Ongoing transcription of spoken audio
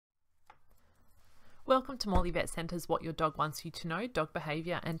Welcome to Morley Vet Centre's What Your Dog Wants You to Know Dog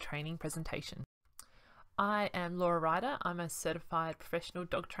Behaviour and Training presentation. I am Laura Ryder. I'm a certified professional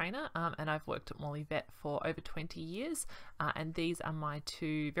dog trainer and I've worked at Morley Vet for over 20 years and these are my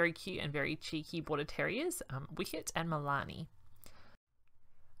two very cute and very cheeky Border Terriers, Wicket and Milani.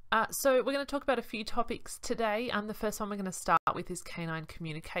 So we're going to talk about a few topics today. The first one we're going to start with is canine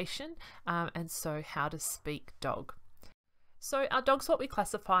communication and so how to speak dog. So our dogs, what we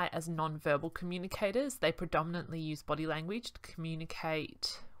classify as non-verbal communicators. They predominantly use body language to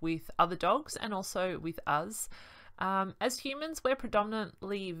communicate with other dogs and also with us. As humans, we're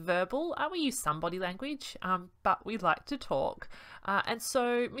predominantly verbal. We use some body language, but we like to talk. And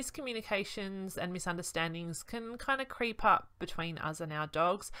so miscommunications and misunderstandings can kind of creep up between us and our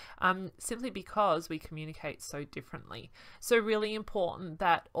dogs simply because we communicate so differently. So really important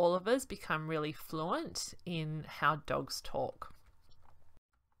that all of us become really fluent in how dogs talk.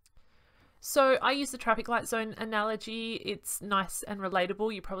 So I use the traffic light zone analogy. It's nice and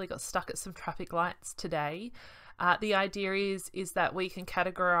relatable. You probably got stuck at some traffic lights today. The idea is that we can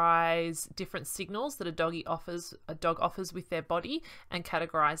categorize different signals that a dog offers with their body and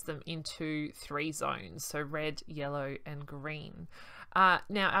categorize them into 3 zones, so red, yellow, and green.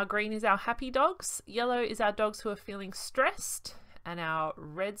 Now our green is our happy dogs, yellow is our dogs who are feeling stressed, and our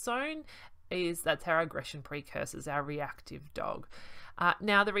red zone that's our aggression precursors, our reactive dog.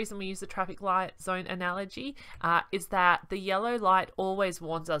 Now the reason we use the traffic light zone analogy is that the yellow light always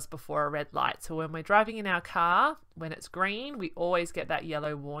warns us before a red light. So when we're driving in our car, when it's green, we always get that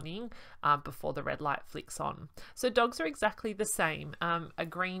yellow warning before the red light flicks on. So dogs are exactly the same. A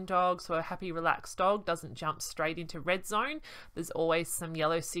green dog, so a happy relaxed dog, doesn't jump straight into red zone. There's always some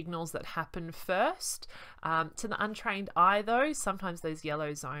yellow signals that happen first. To the untrained eye though, sometimes those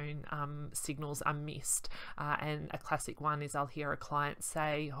yellow zone signals are missed. And a classic one is I'll hear a client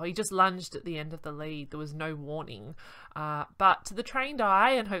say, oh, he just lunged at the end of the lead, there was no warning. But to the trained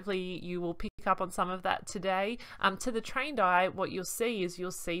eye, and hopefully you will pick up on some of that today, to the trained eye, what you'll see is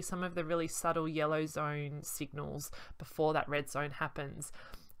you'll see some of the really subtle yellow zone signals before that red zone happens.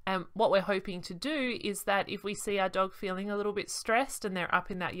 And what we're hoping to do is that if we see our dog feeling a little bit stressed and they're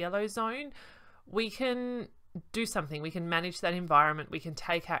up in that yellow zone, we can do something. We can manage that environment. We can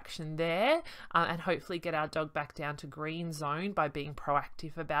take action there and hopefully get our dog back down to green zone by being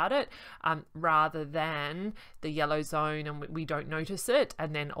proactive about it rather than the yellow zone and we don't notice it.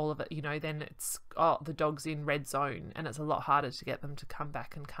 And then all of it, then it's, oh, the dog's in red zone, and it's a lot harder to get them to come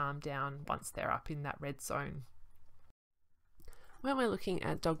back and calm down once they're up in that red zone. When we're looking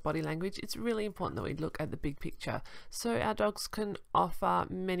at dog body language, it's really important that we look at the big picture. So our dogs can offer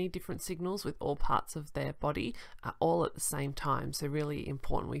many different signals with all parts of their body all at the same time. So really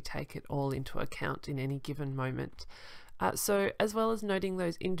important we take it all into account in any given moment. So as well as noting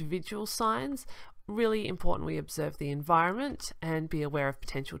those individual signs, really important we observe the environment and be aware of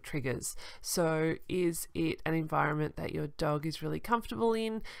potential triggers. So is it an environment that your dog is really comfortable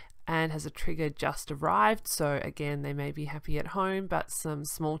in and has a trigger just arrived? So again, they may be happy at home, but some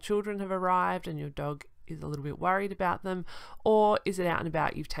small children have arrived and your dog is a little bit worried about them. Or is it out and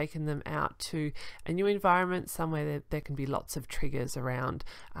about, you've taken them out to a new environment, somewhere there can be lots of triggers around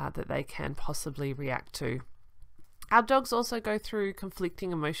that they can possibly react to. Our dogs also go through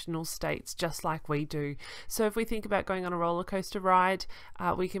conflicting emotional states just like we do. So if we think about going on a roller coaster ride,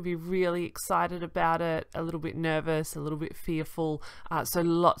 we can be really excited about it, a little bit nervous, a little bit fearful. So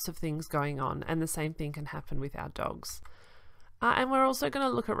lots of things going on, and the same thing can happen with our dogs. And we're also going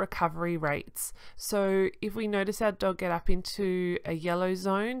to look at recovery rates. So if we notice our dog get up into a yellow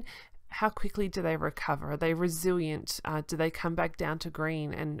zone, how quickly do they recover? Are they resilient? Do they come back down to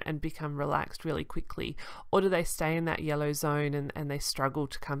green and become relaxed really quickly? Or do they stay in that yellow zone and they struggle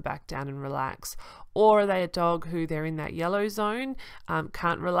to come back down and relax? Or are they a dog who they're in that yellow zone,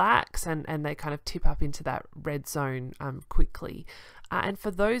 can't relax, and they kind of tip up into that red zone quickly? And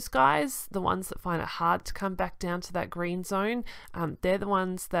for those guys, the ones that find it hard to come back down to that green zone, they're the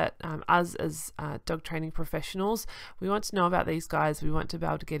ones that us as dog training professionals, we want to know about these guys. We want to be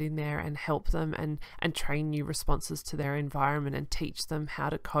able to get in there and help them and train new responses to their environment and teach them how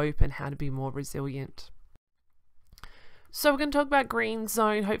to cope and how to be more resilient. So we're going to talk about green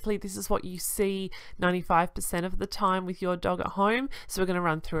zone. Hopefully this is what you see 95% of the time with your dog at home. So we're going to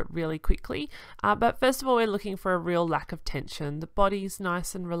run through it really quickly. But first of all, we're looking for a real lack of tension. The body's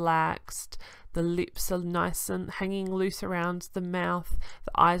nice and relaxed. The lips are nice and hanging loose around the mouth.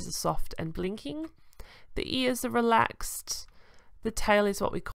 The eyes are soft and blinking. The ears are relaxed. The tail is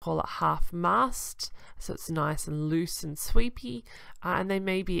what we call a half mast, so it's nice and loose and sweepy, and they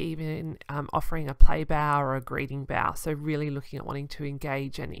may be even offering a play bow or a greeting bow, so really looking at wanting to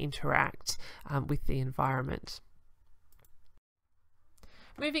engage and interact with the environment.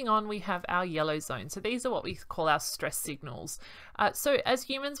 Moving on, we have our yellow zone. So these are what we call our stress signals. So as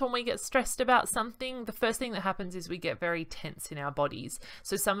humans, when we get stressed about something, the first thing that happens is we get very tense in our bodies.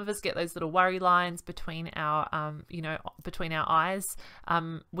 So some of us get those little worry lines between our, between our eyes.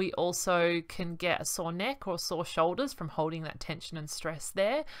 We also can get a sore neck or sore shoulders from holding that tension and stress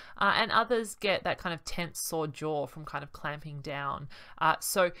there. And others get that kind of tense, sore jaw from kind of clamping down.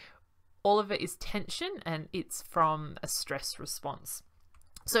 So all of it is tension, and it's from a stress response.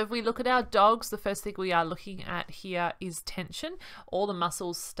 So if we look at our dogs, the first thing we are looking at here is tension. All the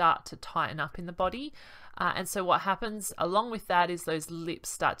muscles start to tighten up in the body. And so what happens along with that is those lips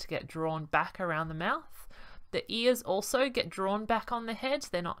start to get drawn back around the mouth. The ears also get drawn back on the head.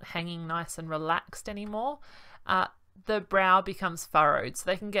 They're not hanging nice and relaxed anymore. The brow becomes furrowed. So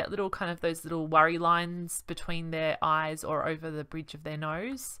they can get little kind of those little worry lines between their eyes or over the bridge of their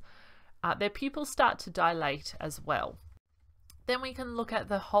nose. Their pupils start to dilate as well. Then we can look at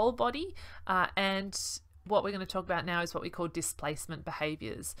the whole body, and what we're going to talk about now is what we call displacement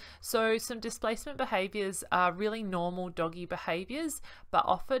behaviors. So some displacement behaviors are really normal doggy behaviors, but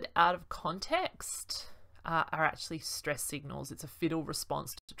offered out of context are actually stress signals. It's a fiddle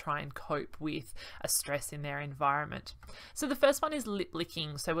response to try and cope with a stress in their environment. So the first one is lip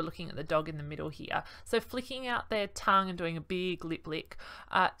licking. So we're looking at the dog in the middle here. So flicking out their tongue and doing a big lip lick.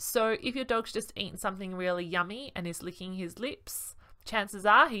 So if your dog's just eaten something really yummy and is licking his lips, chances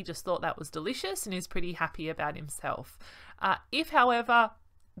are he just thought that was delicious and is pretty happy about himself. If, however,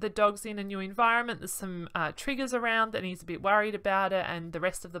 the dog's in a new environment, there's some triggers around and he's a bit worried about it, and the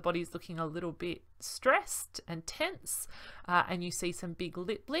rest of the body's looking a little bit stressed and tense, and you see some big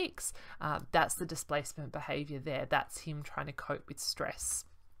lip licks, that's the displacement behavior there. That's him trying to cope with stress.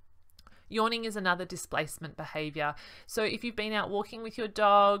 Yawning is another displacement behavior. So if you've been out walking with your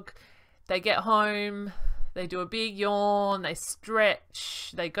dog, they get home, they do a big yawn, they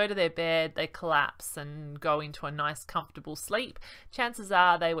stretch, they go to their bed, they collapse and go into a nice comfortable sleep. Chances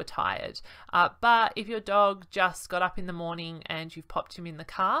are they were tired. But if your dog just got up in the morning and you've popped him in the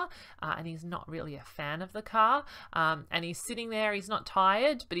car, and he's not really a fan of the car, and he's sitting there, he's not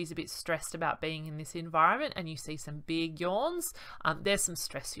tired, but he's a bit stressed about being in this environment, and you see some big yawns, there's some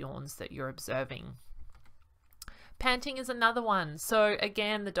stress yawns that you're observing. Panting is another one. So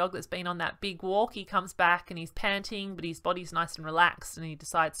again, the dog that's been on that big walk, he comes back and he's panting, but his body's nice and relaxed, and he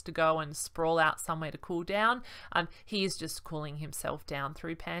decides to go and sprawl out somewhere to cool down. He is just cooling himself down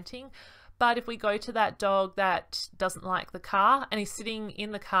through panting. But if we go to that dog that doesn't like the car and he's sitting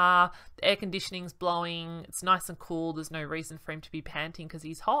in the car, the air conditioning's blowing, it's nice and cool, there's no reason for him to be panting because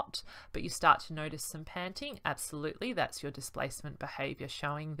he's hot, but you start to notice some panting, absolutely, that's your displacement behavior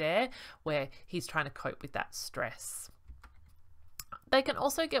showing there, where he's trying to cope with that stress. They can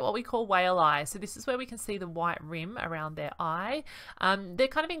also get what we call whale eye. So this is where we can see the white rim around their eye. They're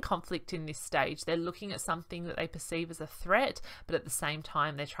kind of in conflict in this stage. They're looking at something that they perceive as a threat, but at the same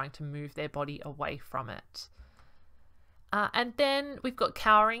time, they're trying to move their body away from it. And then we've got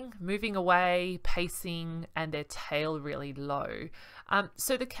cowering, moving away, pacing, and their tail really low.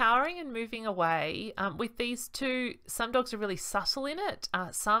 So the cowering and moving away, with these two, some dogs are really subtle in it.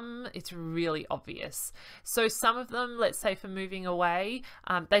 Some, it's really obvious. So some of them, let's say for moving away,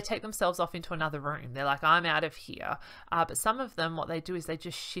 they take themselves off into another room. They're like, I'm out of here. But some of them, what they do is they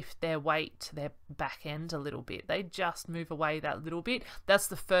just shift their weight to their back end a little bit. They just move away that little bit. That's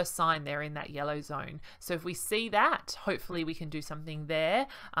the first sign they're in that yellow zone. So if we see that, hopefully we can do something there,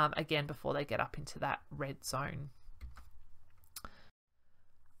 again, before they get up into that red zone.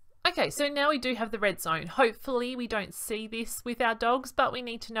 Okay, so now we do have the red zone. Hopefully we don't see this with our dogs, but we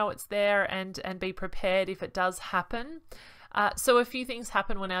need to know it's there and be prepared if it does happen. So a few things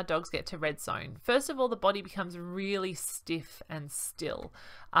happen when our dogs get to red zone. First of all, the body becomes really stiff and still,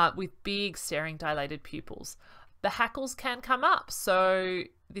 with big staring dilated pupils. The hackles can come up, so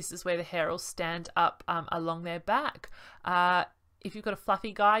this is where the hair will stand up along their back. If you've got a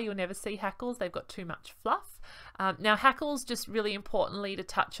fluffy guy, you'll never see hackles. They've got too much fluff. Now, hackles, just really importantly to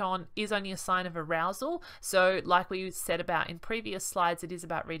touch on, is only a sign of arousal. So like we said about in previous slides, it is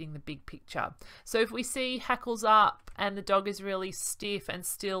about reading the big picture. So if we see hackles up and the dog is really stiff and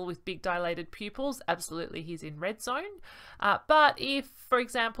still with big dilated pupils, absolutely he's in red zone. But if, for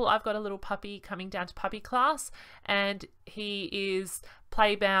example, I've got a little puppy coming down to puppy class and he is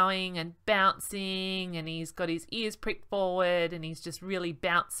play bowing and bouncing, and he's got his ears pricked forward and he's just really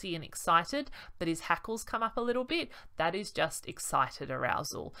bouncy and excited, but his hackles come up a little bit, that is just excited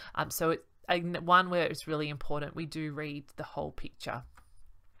arousal. So it's one where it's really important we do read the whole picture.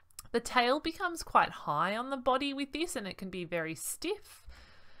 The tail becomes quite high on the body with this, and it can be very stiff.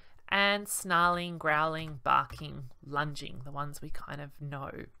 And snarling, growling, barking, lunging, the ones we kind of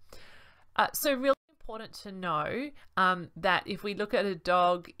know. So really important to know that if we look at a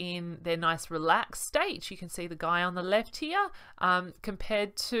dog in their nice relaxed state, you can see the guy on the left here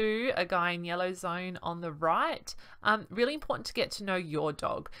compared to a guy in yellow zone on the right. Really important to get to know your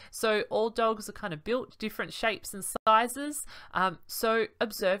dog. So all dogs are kind of built different shapes and sizes. So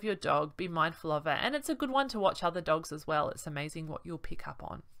observe your dog, be mindful of it. And it's a good one to watch other dogs as well. It's amazing what you'll pick up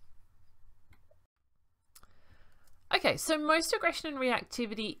on. Okay, so most aggression and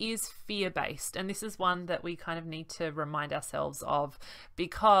reactivity is fear-based, and this is one that we kind of need to remind ourselves of,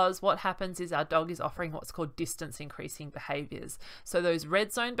 because what happens is our dog is offering what's called distance-increasing behaviours. So those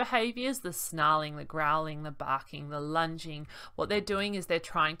red zone behaviours, the snarling, the growling, the barking, the lunging, what they're doing is they're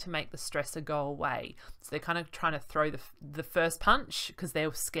trying to make the stressor go away. So they're kind of trying to throw the first punch because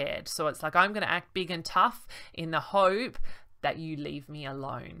they're scared. So it's like, I'm going to act big and tough in the hope that you leave me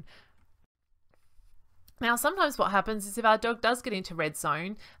alone. Now, sometimes what happens is if our dog does get into red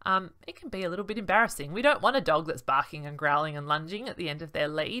zone, it can be a little bit embarrassing. We don't want a dog that's barking and growling and lunging at the end of their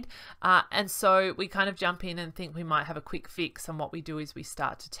lead. And so we kind of jump in and think we might have a quick fix. And what we do is we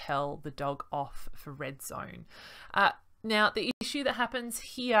start to tell the dog off for red zone. Now, the issue that happens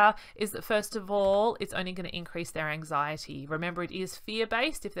here is that, first of all, it's only going to increase their anxiety. Remember, it is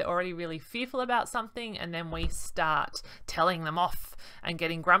fear-based. If they're already really fearful about something and then we start telling them off and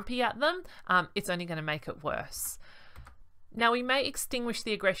getting grumpy at them, it's only going to make it worse. Now, we may extinguish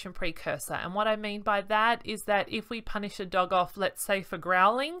the aggression precursor, and what I mean by that is that if we punish a dog off, let's say for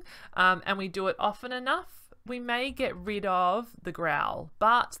growling, and we do it often enough, we may get rid of the growl,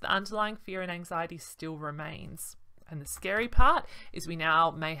 but the underlying fear and anxiety still remains. And the scary part is we now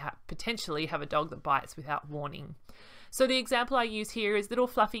may potentially have a dog that bites without warning. So the example I use here is little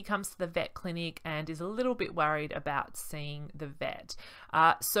Fluffy comes to the vet clinic and is a little bit worried about seeing the vet.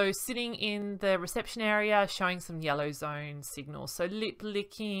 So sitting in the reception area, showing some yellow zone signals. So lip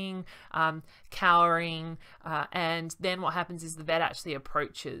licking, cowering, and then what happens is the vet actually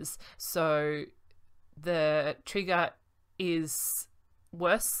approaches. So the trigger is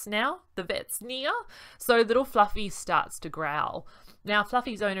worse now, the vet's near, so little Fluffy starts to growl. Now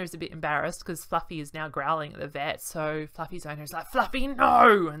Fluffy's owner is a bit embarrassed because Fluffy is now growling at the vet, so Fluffy's owner is like, Fluffy,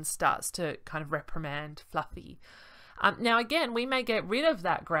 no, and starts to kind of reprimand Fluffy. Now again, we may get rid of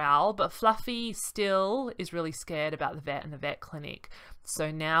that growl, but Fluffy still is really scared about the vet and the vet clinic. So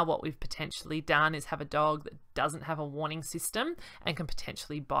now what we've potentially done is have a dog that doesn't have a warning system and can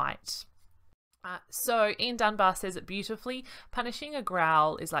potentially bite. So Ian Dunbar says it beautifully, punishing a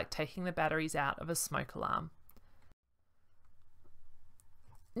growl is like taking the batteries out of a smoke alarm.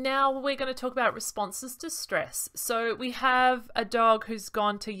 Now we're going to talk about responses to stress. So we have a dog who's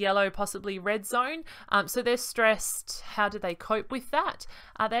gone to yellow, possibly red zone. So they're stressed. How do they cope with that?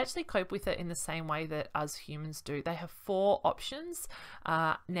 They actually cope with it in the same way that us humans do. They have 4 options.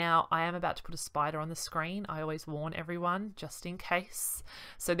 Now I am about to put a spider on the screen. I always warn everyone just in case.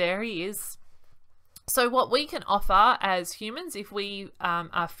 So there he is. So what we can offer as humans, if we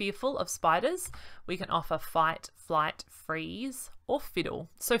are fearful of spiders, we can offer fight, flight, freeze, or fiddle.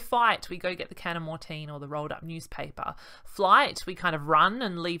 So fight, we go get the can of Mortine or the rolled up newspaper. Flight, we kind of run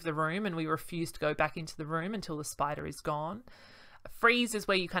and leave the room and we refuse to go back into the room until the spider is gone. Freeze is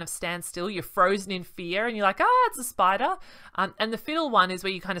where you kind of stand still, you're frozen in fear and you're like, ah, it's a spider. And the fiddle one is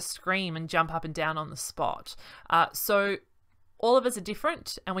where you kind of scream and jump up and down on the spot. So all of us are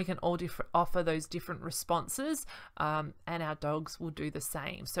different and we can all offer those different responses, and our dogs will do the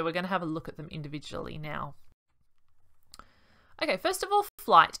same. So we're going to have a look at them individually now. Okay, first of all,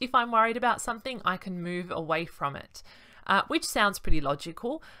 flight. If I'm worried about something, I can move away from it, which sounds pretty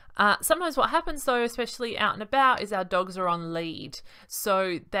logical. Sometimes what happens though, especially out and about, is our dogs are on lead.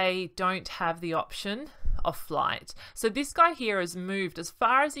 So they don't have the option of flight. So this guy here has moved as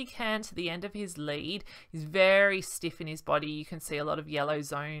far as he can to the end of his lead. He's very stiff in his body. You can see a lot of yellow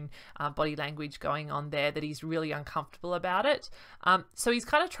zone body language going on there, that he's really uncomfortable about it. So he's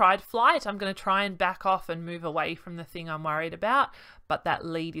kind of tried flight. I'm going to try and back off and move away from the thing I'm worried about, but that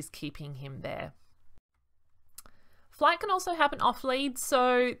lead is keeping him there. Flight can also happen off lead.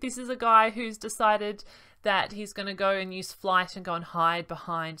 So this is a guy who's decided that he's going to go and use flight and go and hide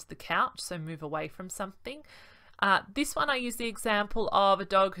behind the couch, so move away from something. This one I use the example of a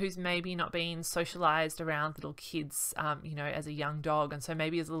dog who's maybe not been socialized around little kids, you know, as a young dog, and so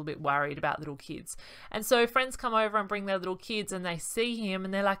maybe is a little bit worried about little kids. And so friends come over and bring their little kids and they see him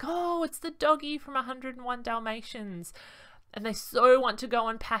and they're like, oh, it's the doggy from 101 Dalmatians. And they so want to go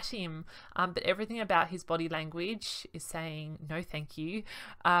and pat him, but everything about his body language is saying, no, thank you.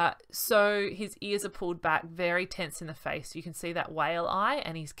 So his ears are pulled back, very tense in the face. You can see that whale eye,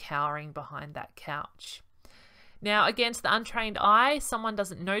 and he's cowering behind that couch. Now, again, to the untrained eye, someone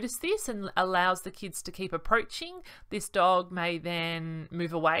doesn't notice this and allows the kids to keep approaching. This dog may then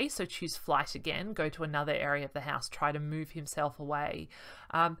move away, so choose flight again, go to another area of the house, try to move himself away.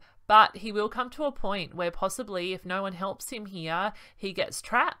 But he will come to a point where possibly if no one helps him here, he gets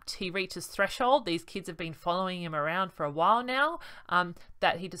trapped, he reaches threshold. These kids have been following him around for a while now,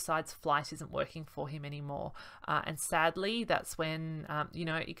 that he decides flight isn't working for him anymore. And sadly, that's when, you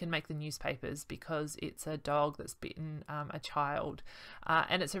know, it can make the newspapers because it's a dog that's bitten a child.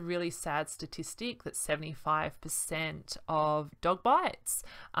 And it's a really sad statistic that 75% of dog bites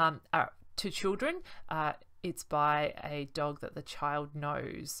are to children. It's by a dog that the child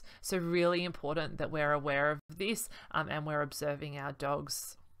knows. So really important that we're aware of this and we're observing our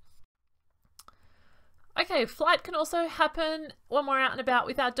dogs. Okay, flight can also happen when we're out and about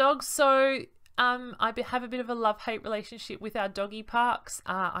with our dogs. So I have a bit of a love-hate relationship with our doggy parks.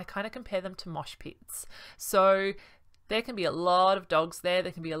 I kind of compare them to mosh pits. So there can be a lot of dogs there.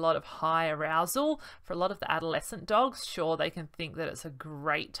 There can be a lot of high arousal. For a lot of the adolescent dogs, sure, they can think that it's a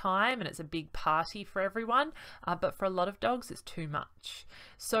great time and it's a big party for everyone. But for a lot of dogs, it's too much.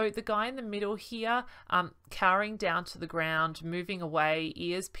 So the guy in the middle here, cowering down to the ground, moving away,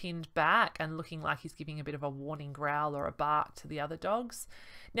 ears pinned back and looking like he's giving a bit of a warning growl or a bark to the other dogs.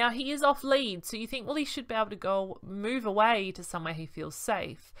 Now he is off lead, so you think, well, he should be able to go move away to somewhere he feels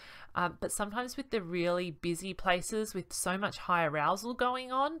safe. But sometimes with the really busy places with so much high arousal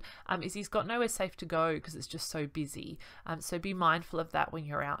going on, is he's got nowhere safe to go because it's just so busy. So be mindful of that when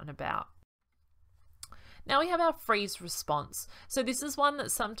you're out and about. Now we have our freeze response. So this is one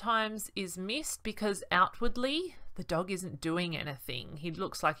that sometimes is missed because outwardly the dog isn't doing anything. He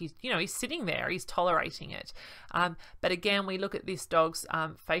looks like he's, you know, he's sitting there, he's tolerating it. But again, we look at this dog's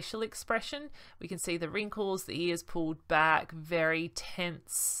facial expression. We can see the wrinkles, the ears pulled back, very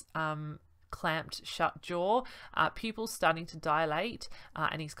tense, clamped shut jaw, pupils starting to dilate,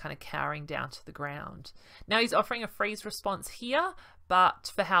 and he's kind of cowering down to the ground. Now he's offering a freeze response here,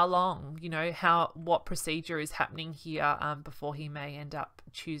 but for how long? You know, what procedure is happening here before he may end up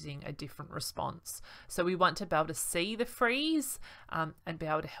choosing a different response. So we want to be able to see the freeze and be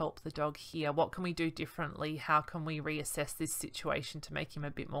able to help the dog here. What can we do differently? How can we reassess this situation to make him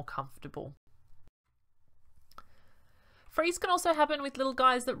a bit more comfortable? Freeze can also happen with little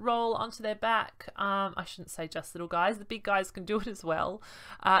guys that roll onto their back. I shouldn't say just little guys, the big guys can do it as well.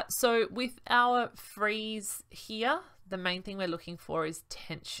 So with our freeze here, the main thing we're looking for is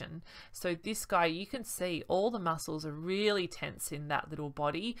tension. So this guy, you can see all the muscles are really tense in that little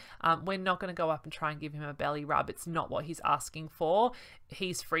body. We're not going to go up and try and give him a belly rub. It's not what he's asking for.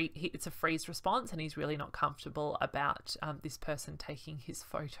 He's free. It's a freeze response and he's really not comfortable about this person taking his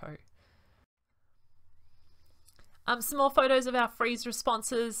photo. Some more photos of our freeze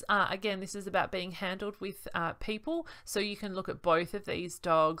responses. Again, this is about being handled with people. So you can look at both of these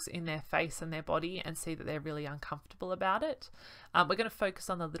dogs in their face and their body and see that they're really uncomfortable about it. We're going to focus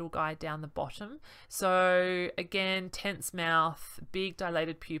on the little guy down the bottom. So again, tense mouth, big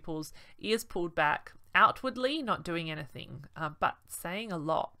dilated pupils, ears pulled back, outwardly not doing anything, but saying a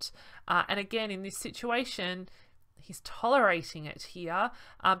lot. And again, in this situation, he's tolerating it here,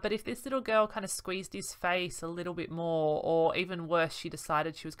 but if this little girl kind of squeezed his face a little bit more, or even worse, she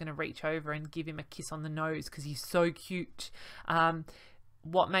decided she was going to reach over and give him a kiss on the nose because he's so cute,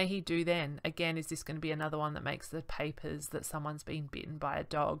 what may he do then? Again, is this going to be another one that makes the papers that someone's been bitten by a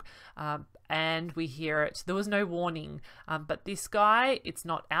dog? And we hear it. There was no warning, but this guy, it's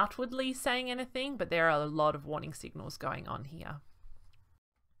not outwardly saying anything, but there are a lot of warning signals going on here.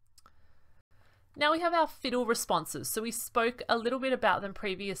 Now we have our fiddle responses. So we spoke a little bit about them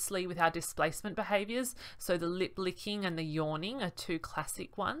previously with our displacement behaviors. So the lip licking and the yawning are two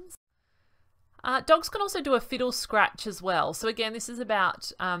classic ones. Dogs can also do a fiddle scratch as well. So again, this is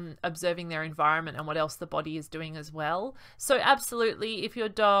about observing their environment and what else the body is doing as well. So absolutely, if your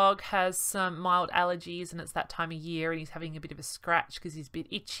dog has some mild allergies and it's that time of year and he's having a bit of a scratch because he's a bit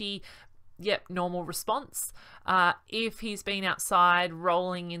itchy, yep, normal response. If he's been outside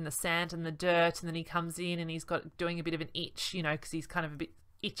rolling in the sand and the dirt and then he comes in and he's got doing a bit of an itch, you know, because he's kind of a bit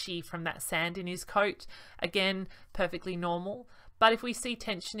itchy from that sand in his coat, again, perfectly normal. But if we see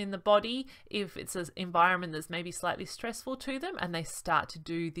tension in the body, if it's an environment that's maybe slightly stressful to them and they start to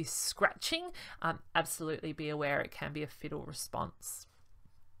do this scratching, absolutely be aware it can be a fiddle response.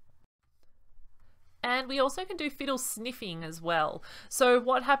 And we also can do fiddle sniffing as well. So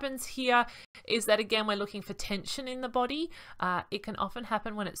what happens here is that, again, we're looking for tension in the body. It can often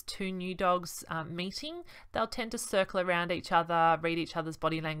happen when it's two new dogs meeting. They'll tend to circle around each other, read each other's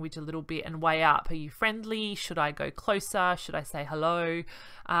body language a little bit and weigh up. Are you friendly? Should I go closer? Should I say hello?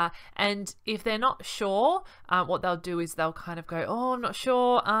 And if they're not sure, what they'll do is they'll kind of go, oh, I'm not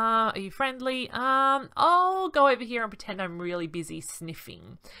sure. Are you friendly? I'll go over here and pretend I'm really busy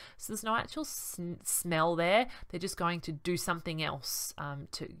sniffing. So there's no actual smell there. They're just going to do something else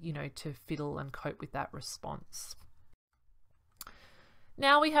to fiddle and cope with that response.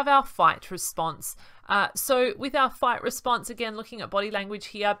 Now we have our fight response. So with our fight response, again, looking at body language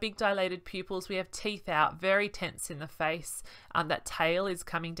here, big dilated pupils, we have teeth out, very tense in the face. That tail is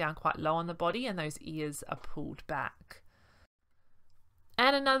coming down quite low on the body and those ears are pulled back.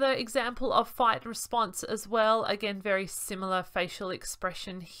 And another example of fight response as well, again, very similar facial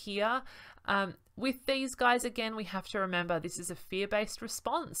expression here. With these guys, again, we have to remember this is a fear-based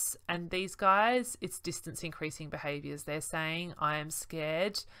response, and these guys, it's distance increasing behaviors. They're saying, I am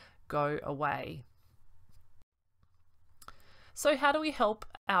scared, go away. So how do we help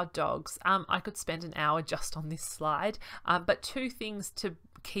our dogs? I could spend an hour just on this slide, but two things to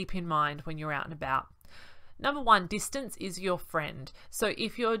keep in mind when you're out and about. Number one, distance is your friend. So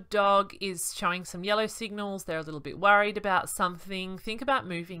if your dog is showing some yellow signals, they're a little bit worried about something, think about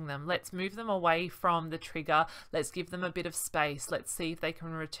moving them. Let's move them away from the trigger. Let's give them a bit of space. Let's see if they can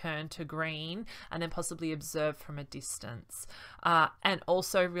return to green and then possibly observe from a distance. And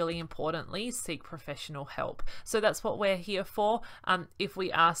also, really importantly, seek professional help. So that's what we're here for. If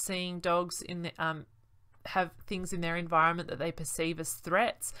we are seeing dogs in the have things in their environment that they perceive as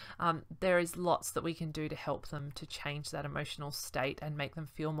threats, there is lots that we can do to help them to change that emotional state and make them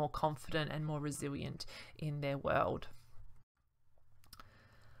feel more confident and more resilient in their world.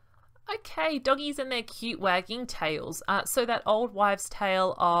 Okay, doggies and their cute wagging tails. So that old wives'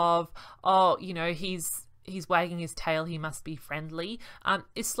 tale of, oh, you know, he's wagging his tail, he must be friendly,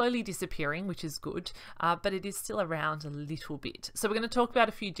 is slowly disappearing, which is good, but it is still around a little bit. So we're going to talk about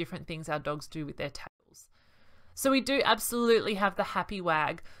a few different things our dogs do with their tails. So we do absolutely have the happy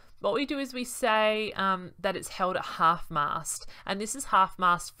wag. What we do is we say that it's held at half mast, and this is half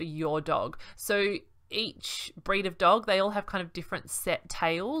mast for your dog. So each breed of dog, they all have kind of different set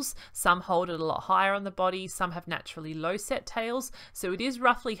tails. Some hold it a lot higher on the body, some have naturally low set tails. So it is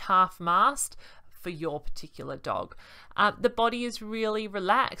roughly half mast for your particular dog. The body is really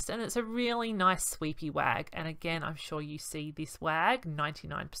relaxed and it's a really nice sweepy wag. And again, I'm sure you see this wag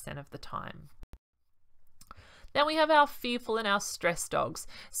 99% of the time. Then we have our fearful and our stress dogs.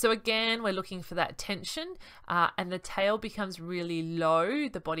 So again, we're looking for that tension and the tail becomes really low.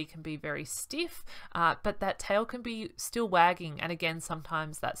 The body can be very stiff, but that tail can be still wagging. And again,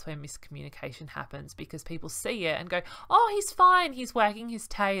 sometimes that's where miscommunication happens because people see it and go, oh, he's fine, he's wagging his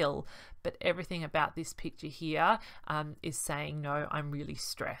tail. But everything about this picture here is saying, no, I'm really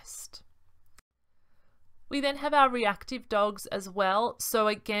stressed. We then have our reactive dogs as well. So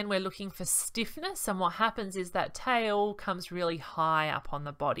again, we're looking for stiffness, and what happens is that tail comes really high up on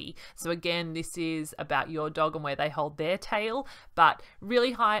the body. So again, this is about your dog and where they hold their tail, but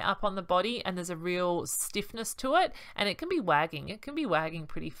really high up on the body, and there's a real stiffness to it, and it can be wagging. It can be wagging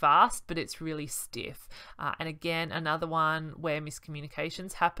pretty fast, but it's really stiff. And again, another one where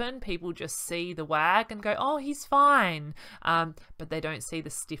miscommunications happen. People just see the wag and go, oh, he's fine. But they don't see the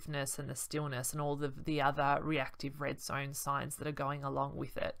stiffness and the stillness and all the other reactive red zone signs that are going along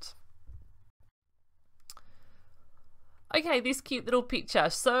with it. Okay, this cute little picture.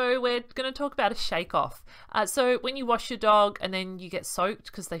 So we're going to talk about a shake off. So when you wash your dog and then you get soaked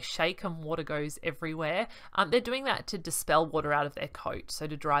because they shake and water goes everywhere, they're doing that to dispel water out of their coat, so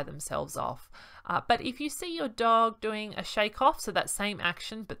to dry themselves off. But if you see your dog doing a shake off, so that same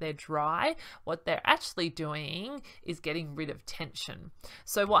action but they're dry, what they're actually doing is getting rid of tension.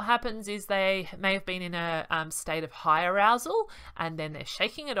 So what happens is they may have been in a state of high arousal and then they're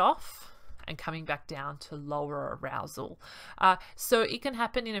shaking it off and coming back down to lower arousal. So it can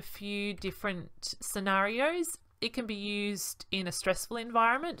happen in a few different scenarios. It can be used in a stressful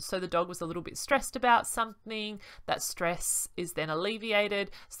environment. So the dog was a little bit stressed about something. That stress is then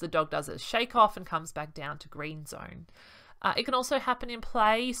alleviated. So the dog does a shake off and comes back down to green zone. It can also happen in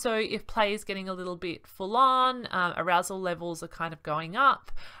play. So if play is getting a little bit full on, arousal levels are kind of going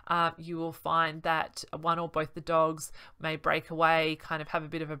up, you will find that one or both the dogs may break away, kind of have a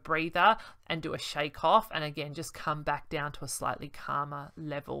bit of a breather and do a shake off, and again just come back down to a slightly calmer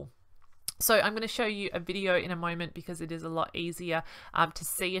level. So I'm going to show you a video in a moment because it is a lot easier to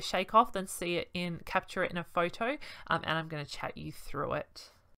see a shake off than see it capture it in a photo, and I'm going to chat you through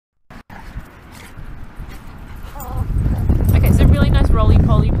it. Okay, so really nice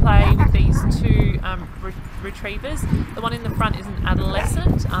roly-poly play with these two retrievers. The one in the front is an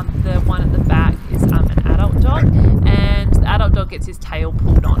adolescent, the one at the back is an adult dog, and the adult dog gets his tail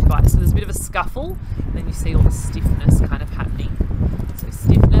pulled on by it. So there's a bit of a scuffle, and then you see all the stiffness kind of happening. So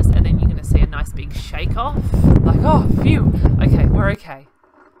stiffness, and then you're going to see a nice big shake off, like, oh, phew, okay, we're okay.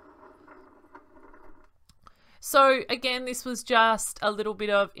 So again, this was just a little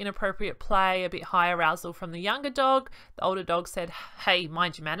bit of inappropriate play, a bit high arousal from the younger dog. The older dog said, hey,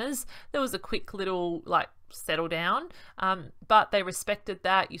 mind your manners. There was a quick little like settle down, but they respected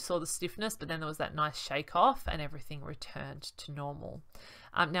that. You saw the stiffness, but then there was that nice shake off and everything returned to normal.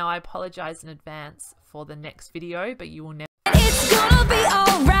 Now I apologize in advance for the next video, but you will never. It's gonna be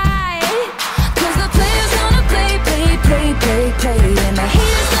alright, 'cause the player's gonna play, and the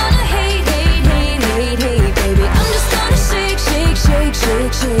hater's gonna hate, baby. I'm just gonna shake it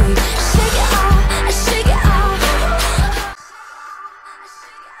off, shake it off.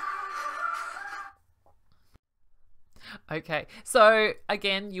 Okay, so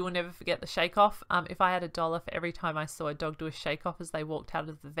again, you will never forget the shake off. If I had $1 for every time I saw a dog do a shake off as they walked out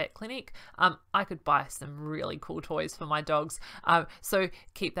of the vet clinic, I could buy some really cool toys for my dogs. So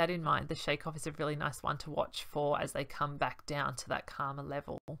keep that in mind. The shake off is a really nice one to watch for as they come back down to that calmer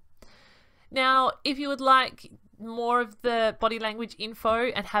level. Now, if you would like more of the body language info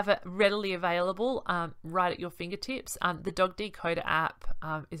and have it readily available right at your fingertips, the Dog Decoder app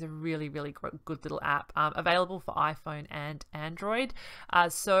is a really good little app, available for iPhone and Android.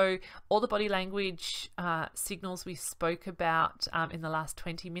 So all the body language signals we spoke about in the last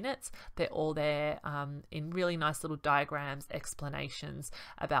 20 minutes, they're all there in really nice little diagrams, explanations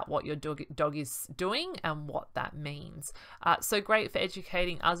about what your dog is doing and what that means. So great for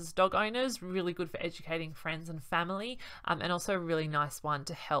educating us as dog owners, really good for educating friends and family, and also a really nice one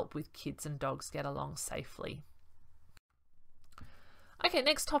to help with kids and dogs get along safely. Okay,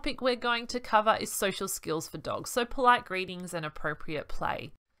 next topic we're going to cover is social skills for dogs, so polite greetings and appropriate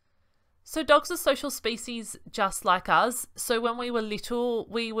play. So dogs are social species just like us. So when we were little,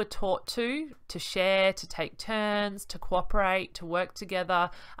 we were taught to share, to take turns, to cooperate, to work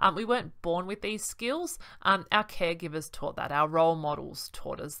together. We weren't born with these skills. Our caregivers taught that. Our role models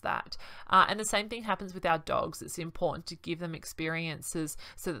taught us that. And the same thing happens with our dogs. It's important to give them experiences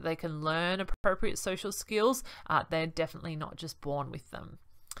so that they can learn appropriate social skills. They're definitely not just born with them.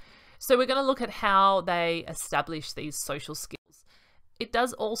 So we're going to look at how they establish these social skills. It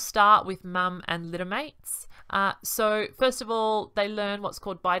does all start with mum and litter mates. So first of all, they learn what's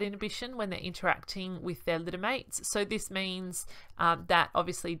called bite inhibition when they're interacting with their litter mates. So this means that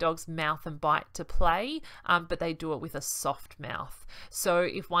obviously dogs mouth and bite to play, but they do it with a soft mouth. So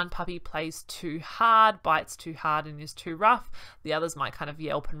if one puppy plays too hard, bites too hard and is too rough, the others might kind of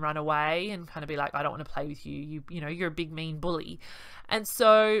yelp and run away and kind of be like, I don't want to play with you. You know, you're a big mean bully. And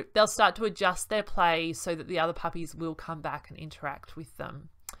so they'll start to adjust their play so that the other puppies will come back and interact with them.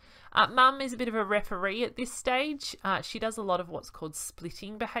 Mum is a bit of a referee at this stage. She does a lot of what's called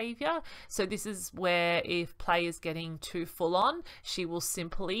splitting behaviour. So this is where if play is getting too full on, she will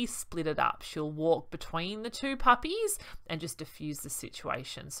simply split it up. She'll walk between the two puppies and just diffuse the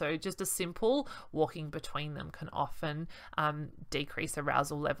situation. So just a simple walking between them can often decrease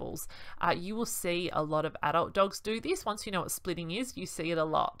arousal levels. You will see a lot of adult dogs do this. Once you know what splitting is, you see it a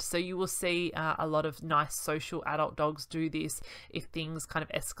lot. So you will see a lot of nice social adult dogs do this. If things kind of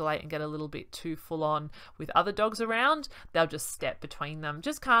escalate and get a little bit too full on with other dogs around, they'll just step between them,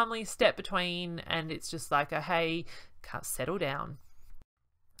 just calmly step between, and it's just like a hey, settle down.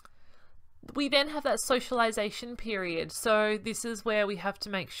 We then have that socialization period. So this is where we have to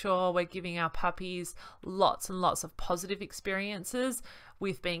make sure we're giving our puppies lots and lots of positive experiences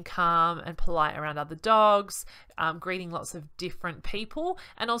with being calm and polite around other dogs, greeting lots of different people,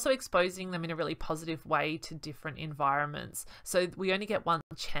 and also exposing them in a really positive way to different environments. So we only get one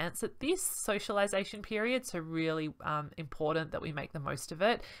chance at this socialization period, so really important that we make the most of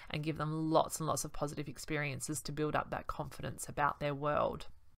it and give them lots and lots of positive experiences to build up that confidence about their world.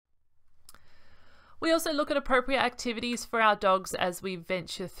 We also look at appropriate activities for our dogs as we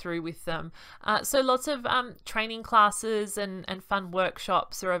venture through with them. So lots of training classes and fun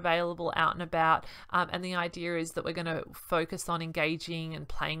workshops are available out and about. And the idea is that we're going to focus on engaging and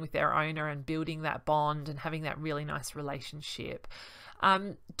playing with their owner and building that bond and having that really nice relationship.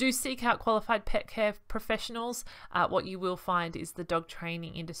 Do seek out qualified pet care professionals. What you will find is the dog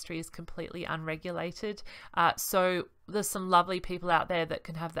training industry is completely unregulated. So there's some lovely people out there that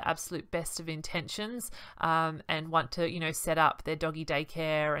can have the absolute best of intentions and want to, set up their doggy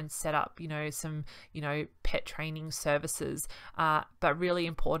daycare and set up, some, pet training services. But really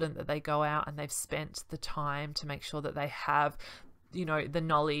important that they go out and they've spent the time to make sure that they have, the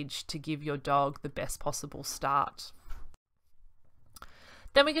knowledge to give your dog the best possible start.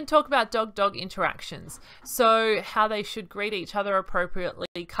 Then we can talk about dog-dog interactions. So how they should greet each other appropriately,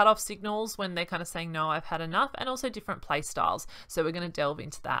 cut off signals when they're kind of saying, no, I've had enough, and also different play styles. So we're going to delve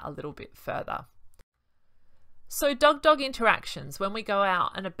into that a little bit further. So dog-dog interactions, when we go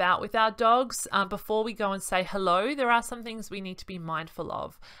out and about with our dogs, before we go and say hello, there are some things we need to be mindful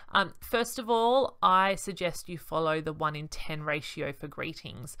of. First of all, I suggest you follow the 1:10 ratio for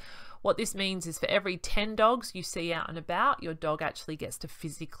greetings. What this means is for every 10 dogs you see out and about, your dog actually gets to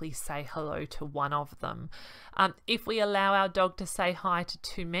physically say hello to one of them. If we allow our dog to say hi to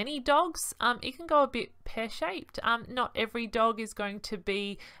too many dogs, it can go a bit pear-shaped. Not every dog is going to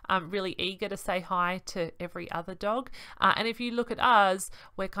be really eager to say hi to every other dog. And if you look at us,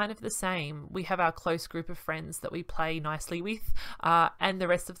 we're kind of the same. We have our close group of friends that we play nicely with, and the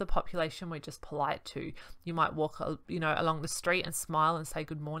rest of the population we're just polite to. You might walk, along the street and smile and say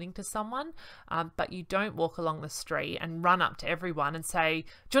good morning to someone, but you don't walk along the street and run up to everyone and say,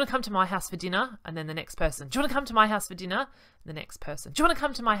 do you want to come to my house for dinner? And then the next person, do you want to come to my house for dinner? The next person, do you want to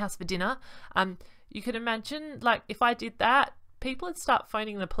come to my house for dinner? You could imagine, like, if I did that, people would start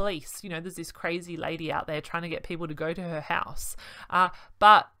phoning the police. There's this crazy lady out there trying to get people to go to her house.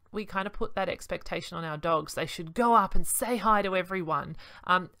 But we kind of put that expectation on our dogs. They should go up and say hi to everyone.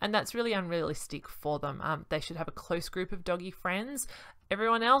 And that's really unrealistic for them. They should have a close group of doggy friends.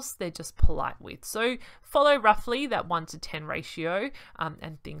 Everyone else, they're just polite with. So follow roughly that 1:10 ratio,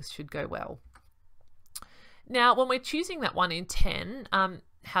 and things should go well. Now, when we're choosing that 1:10,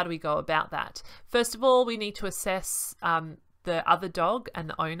 how do we go about that? First of all, we need to assess the other dog and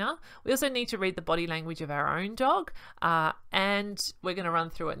the owner. We also need to read the body language of our own dog, and we're going to run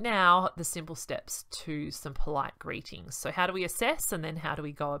through it now, the simple steps to some polite greetings. So how do we assess, and then how do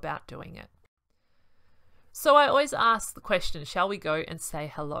we go about doing it? So I always ask the question, shall we go and say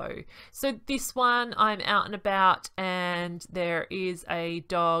hello? So this one, I'm out and about and there is a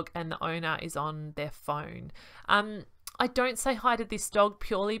dog and the owner is on their phone. I don't say hi to this dog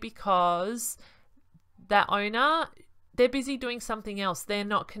purely because that owner, they're busy doing something else. They're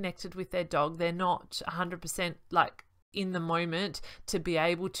not connected with their dog. They're not 100% like in the moment to be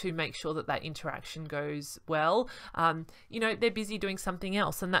able to make sure that that interaction goes well. They're busy doing something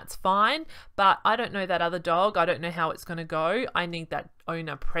else, and that's fine, but I don't know that other dog. I don't know how it's going to go. I need that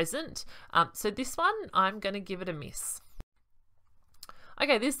owner present. So this one, I'm going to give it a miss.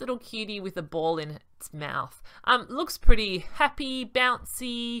 Okay, this little cutie with a ball in its mouth looks pretty happy,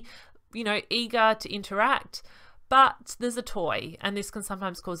 bouncy, eager to interact. But there's a toy, and this can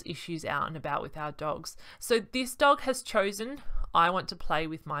sometimes cause issues out and about with our dogs. So this dog has chosen, I want to play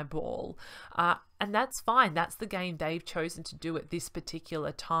with my ball. And that's fine. That's the game they've chosen to do at this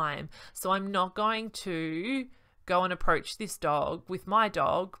particular time. So I'm not going to go and approach this dog with my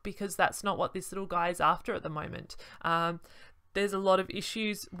dog because that's not what this little guy is after at the moment. There's a lot of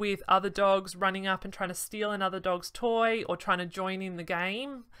issues with other dogs running up and trying to steal another dog's toy or trying to join in the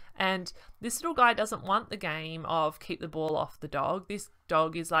game. And this little guy doesn't want the game of keep the ball off the dog. This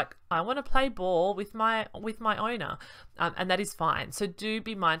dog is like, I want to play ball with my owner. And that is fine. So do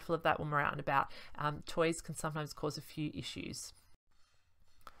be mindful of that when we're out and about. Toys can sometimes cause a few issues.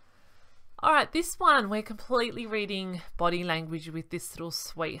 All right, this one, we're completely reading body language with this little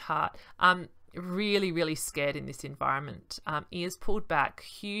sweetheart. Really, really scared in this environment. Ears pulled back,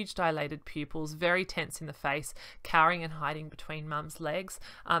 huge dilated pupils, very tense in the face, cowering and hiding between mum's legs.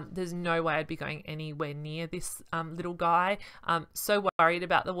 There's no way I'd be going anywhere near this little guy. So worried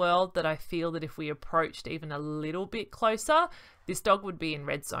about the world that I feel that if we approached even a little bit closer, this dog would be in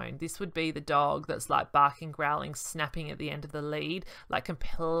red zone. This would be the dog that's like barking, growling, snapping at the end of the lead, like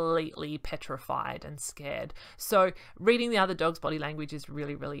completely petrified and scared. So reading the other dog's body language is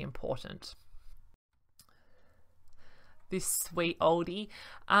really, really important. This sweet oldie.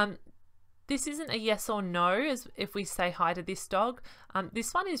 This isn't a yes or no as if we say hi to this dog.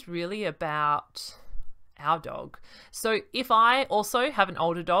 This one is really about our dog. So if I also have an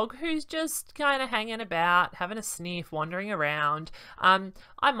older dog who's just kind of hanging about, having a sniff, wandering around,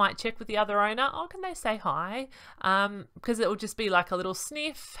 I might check with the other owner, oh, can they say hi? Because it will just be like a little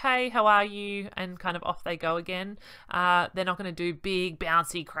sniff, hey, how are you? And kind of off they go again. They're not going to do big,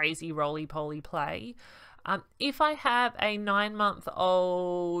 bouncy, crazy, roly-poly play. If I have a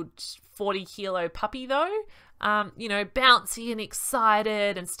 9-month-old 40-kilo puppy though, you know, bouncy and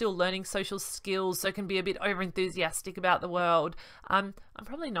excited and still learning social skills, so can be a bit over-enthusiastic about the world, I'm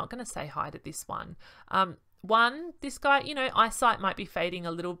probably not going to say hi to this one. This guy, you know, eyesight might be fading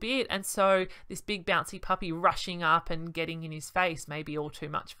a little bit, and so this big bouncy puppy rushing up and getting in his face may be all too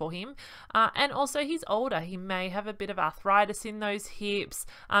much for him. And also he's older. He may have a bit of arthritis in those hips.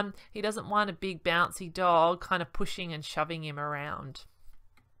 He doesn't want a big bouncy dog kind of pushing and shoving him around.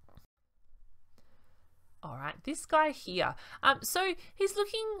 All right, this guy here. So he's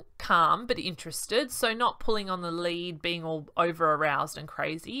looking calm but interested, so not pulling on the lead, being all over aroused and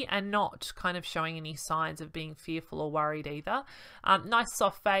crazy, and not kind of showing any signs of being fearful or worried either. Nice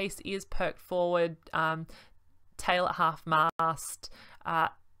soft face, ears perked forward, tail at half mast.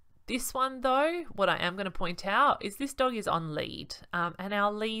 This one though, what I am going to point out is this dog is on lead, and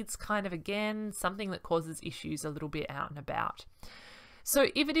our lead's kind of, again, something that causes issues a little bit out and about. So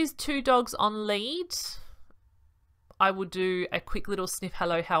if it is 2 dogs on lead, I will do a quick little sniff,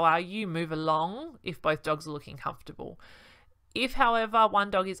 hello, how are you, move along if both dogs are looking comfortable. If, however,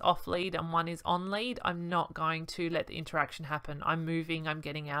 one dog is off lead and one is on lead, I'm not going to let the interaction happen. I'm moving, I'm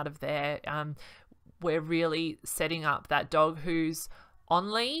getting out of there. We're really setting up that dog who's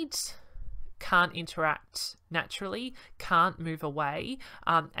on lead can't interact naturally, can't move away,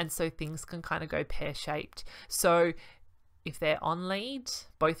 and so things can kind of go pear-shaped. So if they're on lead,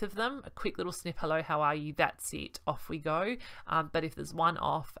 both of them, a quick little sniff, hello, how are you? That's it, off we go. But if there's one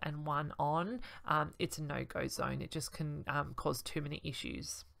off and one on, it's a no-go zone. It just can cause too many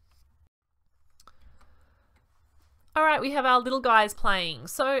issues. All right, we have our little guys playing.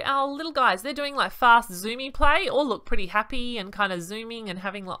 So our little guys, they're doing like fast zoomy play, all look pretty happy and kind of zooming and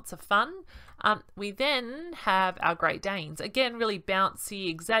having lots of fun. We then have our Great Danes. Again, really bouncy,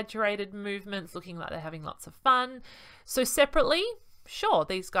 exaggerated movements, looking like they're having lots of fun. So separately, sure,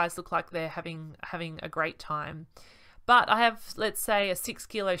 these guys look like they're having a great time. But I have, let's say, a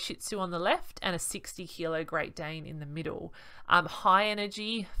 6-kilo Shih Tzu on the left and a 60-kilo Great Dane in the middle. High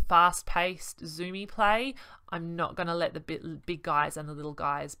energy, fast-paced, zoomy play. I'm not going to let the big guys and the little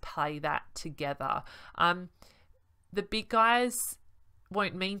guys play that together. The big guys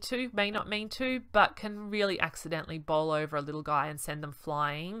may not mean to, but can really accidentally bowl over a little guy and send them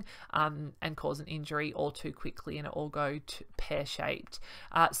flying and cause an injury all too quickly, and it all go pear-shaped.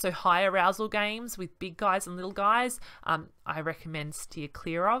 So high arousal games with big guys and little guys, I recommend steer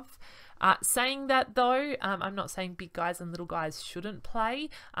clear of. Saying that though, I'm not saying big guys and little guys shouldn't play.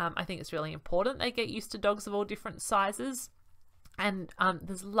 I think it's really important they get used to dogs of all different sizes. And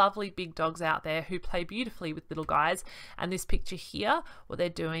there's lovely big dogs out there who play beautifully with little guys. And this picture here, what they're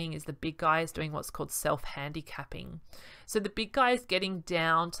doing is the big guy is doing what's called self-handicapping. So the big guy is getting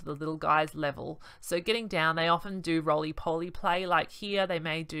down to the little guy's level. So getting down, they often do roly-poly play. Like here, they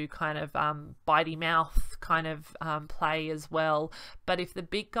may do kind of bitey mouth kind of play as well. But if the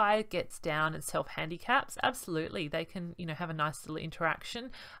big guy gets down and self-handicaps, absolutely, they can, you know, have a nice little interaction.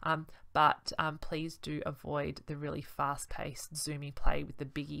 But please do avoid the really fast-paced, zoomy play with the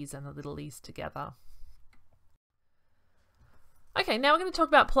biggies and the littlies together. Okay, now we're going to talk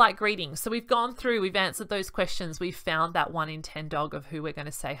about polite greetings. So we've gone through, we've answered those questions, we've found that 1 in 10 dog of who we're going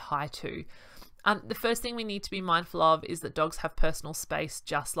to say hi to. The first thing we need to be mindful of is that dogs have personal space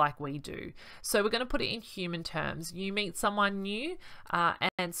just like we do. So we're going to put it in human terms. You meet someone new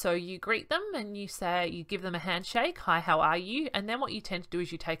and so you greet them and you give them a handshake, hi, how are you? And then what you tend to do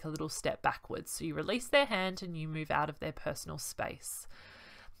is you take a little step backwards. So you release their hand and you move out of their personal space.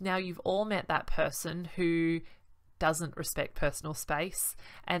 Now you've all met that person who doesn't respect personal space,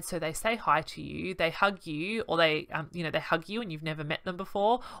 and so they say hi to you, they hug you, or they hug you and you've never met them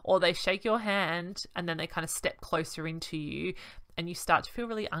before, or they shake your hand and then they kind of step closer into you, and you start to feel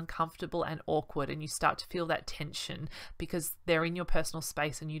really uncomfortable and awkward, and you start to feel that tension because they're in your personal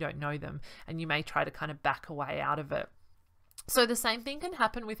space and you don't know them, and you may try to kind of back away out of it. So the same thing can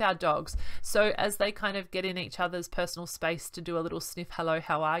happen with our dogs. So as they kind of get in each other's personal space to do a little sniff, hello,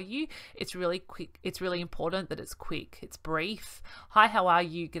 how are you? It's really quick. It's really important that it's quick. It's brief. Hi, how are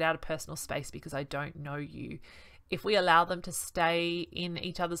you? Get out of personal space because I don't know you. if we allow them to stay in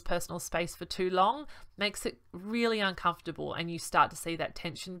each other's personal space for too long, makes it really uncomfortable, and you start to see that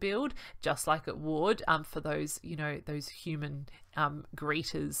tension build, just like it would for those, you know, those human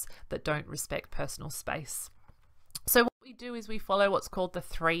greeters that don't respect personal space. So what we do is we follow what's called the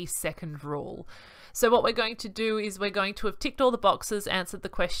 3-second rule. So what we're going to do is we're going to have ticked all the boxes, answered the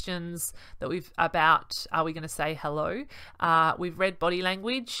questions that we've about, are we going to say hello? We've read body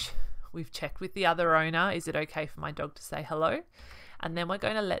language. We've checked with the other owner, is it okay for my dog to say hello? And then we're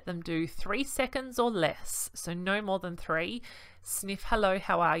going to let them do 3 seconds or less, so no more than 3. Sniff, hello,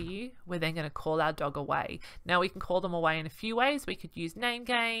 how are you? We're then going to call our dog away. Now we can call them away in a few ways. We could use name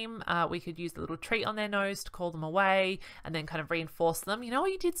game, we could use the little treat on their nose to call them away, and then kind of reinforce them. You know,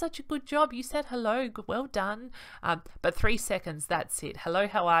 you did such a good job. You said hello, well done. But 3 seconds, that's it. Hello,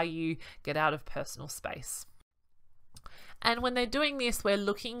 how are you? Get out of personal space. And when they're doing this, we're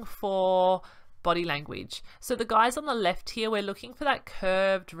looking for body language. So the guys on the left here, we're looking for that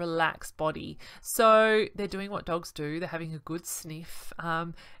curved, relaxed body. So they're doing what dogs do. They're having a good sniff.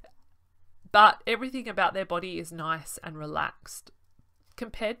 But everything about their body is nice and relaxed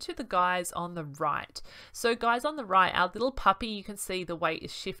compared to the guys on the right. So guys on the right, our little puppy, you can see the weight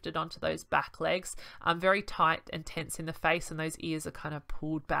is shifted onto those back legs, very tight and tense in the face, and those ears are kind of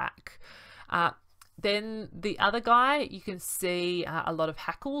pulled back. Then the other guy, you can see a lot of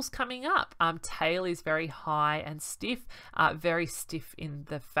hackles coming up. Tail is very high and stiff, very stiff in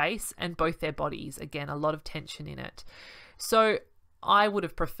the face, and both their bodies, again, a lot of tension in it. So I would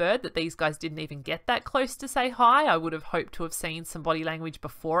have preferred that these guys didn't even get that close to say hi. I would have hoped to have seen some body language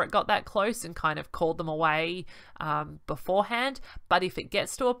before it got that close and kind of called them away beforehand. But if it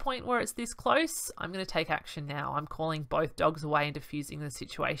gets to a point where it's this close, I'm going to take action now. I'm calling both dogs away and diffusing the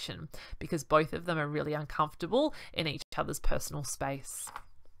situation because both of them are really uncomfortable in each other's personal space.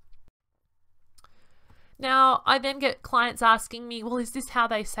 Now, I then get clients asking me, well, is this how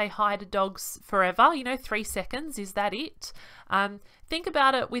they say hi to dogs forever? You know, 3 seconds, is that it? Think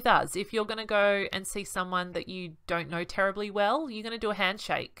about it with us. If you're going to go and see someone that you don't know terribly well, you're going to do a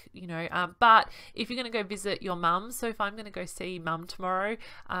handshake, you know. But if you're going to go visit your mum, so if I'm going to go see mum tomorrow,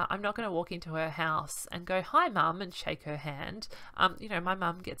 I'm not going to walk into her house and go, hi, mum, and shake her hand. You know, my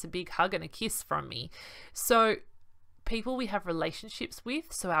mum gets a big hug and a kiss from me. So people we have relationships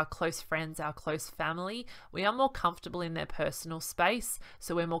with, so our close friends, our close family, we are more comfortable in their personal space,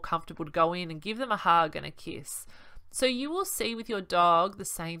 so we're more comfortable to go in and give them a hug and a kiss. So you will see with your dog the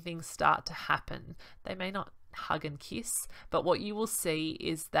same things start to happen. They may not hug and kiss, but what you will see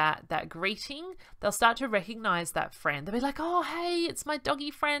is that greeting, they'll start to recognize that friend. They'll be like, oh, hey, it's my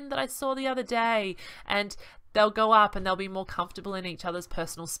doggy friend that I saw the other day. And they'll go up and they'll be more comfortable in each other's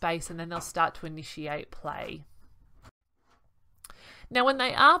personal space, and then they'll start to initiate play. Now, when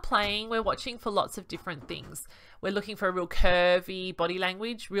they are playing, we're watching for lots of different things. We're looking for a real curvy body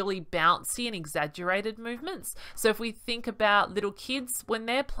language, really bouncy and exaggerated movements. So if we think about little kids, when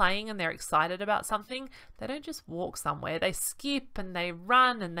they're playing and they're excited about something, they don't just walk somewhere. They skip and they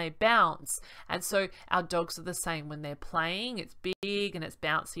run and they bounce. And so our dogs are the same. When they're playing, it's big and it's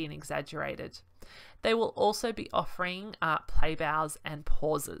bouncy and exaggerated. They will also be offering play bows and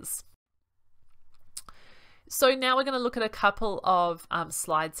pauses. So now we're going to look at a couple of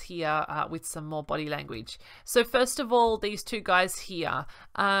slides here with some more body language. So first of all, these two guys here,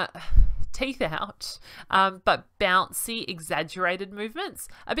 teeth out, but bouncy, exaggerated movements.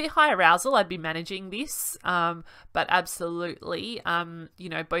 A bit high arousal, I'd be managing this, but absolutely, you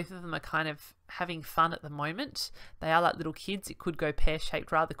know, both of them are kind of having fun at the moment. They are like little kids. It could go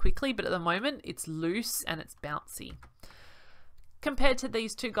pear-shaped rather quickly, but at the moment it's loose and it's bouncy. Compared to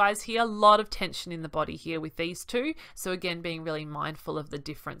these two guys here, a lot of tension in the body here with these two. So again, being really mindful of the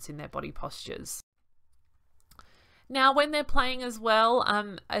difference in their body postures. Now, when they're playing as well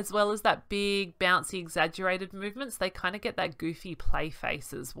as that big, bouncy, exaggerated movements, they kind of get that goofy play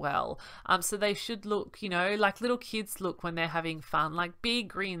face as well. So they should look, you know, like little kids look when they're having fun, like big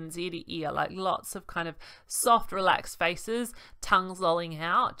grins ear to ear, like lots of kind of soft, relaxed faces, tongues lolling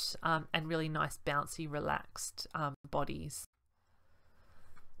out, and really nice, bouncy, relaxed bodies.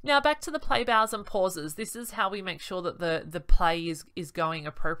 Now back to the play bows and pauses. This is how we make sure that the play is going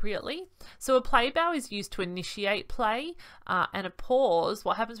appropriately. So a play bow is used to initiate play, and a pause,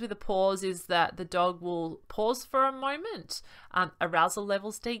 what happens with a pause is that the dog will pause for a moment, arousal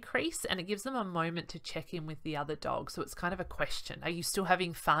levels decrease, and it gives them a moment to check in with the other dog. So it's kind of a question, are you still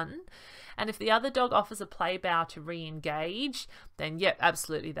having fun? And if the other dog offers a play bow to re-engage, then yep,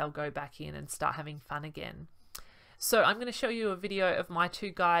 absolutely, they'll go back in and start having fun again. So I'm going to show you a video of my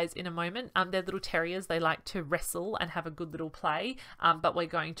two guys in a moment. They're little terriers. They like to wrestle and have a good little play, but we're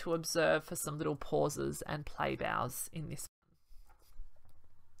going to observe for some little pauses and play bows in this.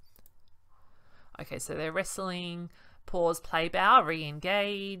 Okay, so they're wrestling, pause, play bow,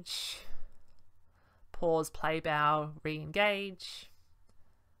 re-engage, pause, play bow, re-engage.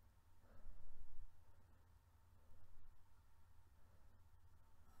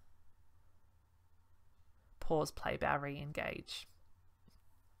 Pause, play bow, re-engage.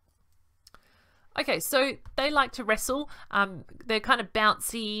 Okay, so they like to wrestle. They're kind of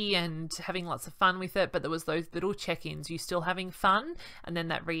bouncy and having lots of fun with it, but there was those little check-ins. You still having fun? And then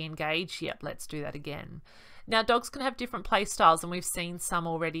that re-engage. Yep, let's do that again. Now, dogs can have different play styles, and we've seen some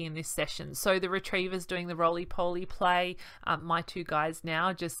already in this session. So the retriever's doing the roly-poly play. My two guys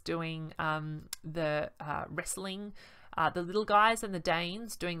now just doing the wrestling. The little guys and the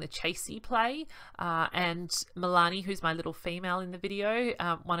Danes doing the chasey play, and Milani, who's my little female in the video,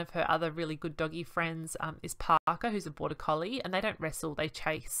 one of her other really good doggy friends is Parker, who's a border collie, and they don't wrestle, they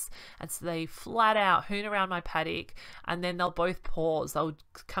chase. And so they flat out hoon around my paddock, and then they'll both pause. They'll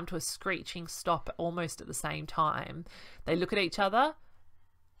come to a screeching stop almost at the same time. They look at each other,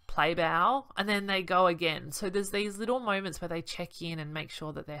 play bow, and then they go again. So there's these little moments where they check in and make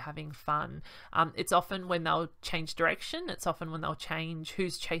sure that they're having fun. It's often when they'll change direction. It's often when they'll change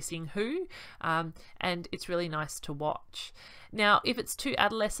who's chasing who, and it's really nice to watch. Now, if it's two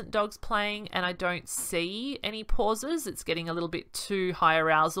adolescent dogs playing and I don't see any pauses, it's getting a little bit too high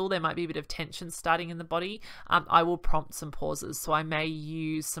arousal, there might be a bit of tension starting in the body, I will prompt some pauses. So I may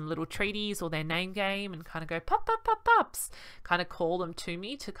use some little treaties or their name game and kind of go pop, pop, pop, pops, kind of call them to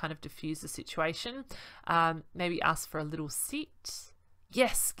me to kind of diffuse the situation. Maybe ask for a little sit.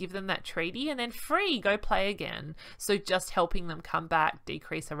 Yes, give them that treaty, and then free, go play again. So just helping them come back,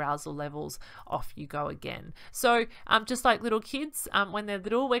 decrease arousal levels, off you go again. So just like little kids, when they're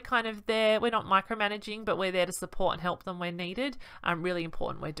little, we're kind of there, we're not micromanaging, but we're there to support and help them where needed. Really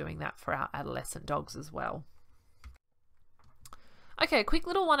important we're doing that for our adolescent dogs as well. Okay, a quick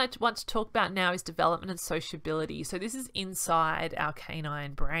little one I want to talk about now is development and sociability. So this is inside our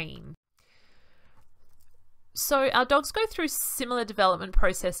canine brain. So our dogs go through similar development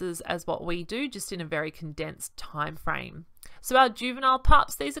processes as what we do, just in a very condensed time frame. So our juvenile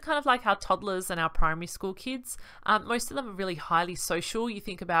pups, these are kind of like our toddlers and our primary school kids. Most of them are really highly social. You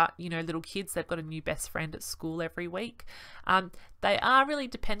think about, little kids, they've got a new best friend at school every week. They are really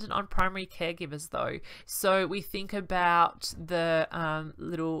dependent on primary caregivers though. So we think about the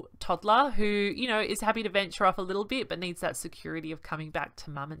little toddler who, is happy to venture off a little bit, but needs that security of coming back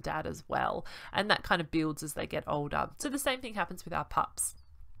to mum and dad as well. And that kind of builds as they get older. So the same thing happens with our pups.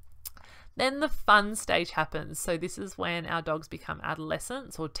 Then the fun stage happens. So this is when our dogs become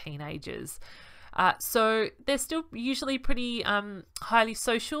adolescents or teenagers. So they're still usually pretty highly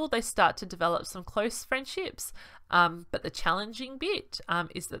social. They start to develop some close friendships. But the challenging bit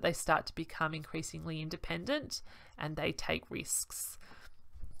is that they start to become increasingly independent and they take risks.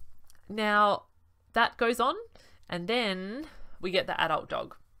 Now that goes on, and then we get the adult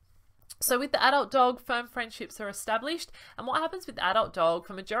dog. So with the adult dog, firm friendships are established, and what happens with the adult dog,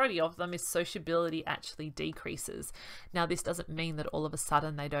 for majority of them, is sociability actually decreases. Now this doesn't mean that all of a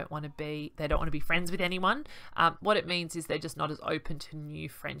sudden they don't want to be friends with anyone. What it means is they're just not as open to new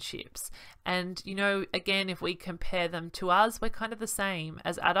friendships. And again, if we compare them to us, we're kind of the same.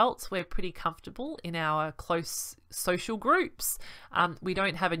 As adults, we're pretty comfortable in our close social groups. We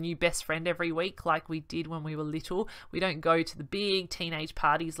don't have a new best friend every week like we did when we were little. We don't go to the big teenage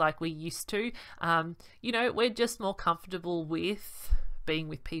parties like we used to. We're just more comfortable with being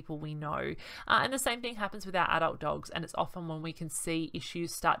with people we know. And the same thing happens with our adult dogs, and it's often when we can see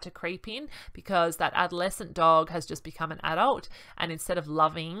issues start to creep in because that adolescent dog has just become an adult, and instead of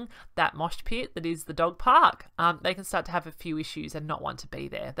loving that mosh pit that is the dog park, they can start to have a few issues and not want to be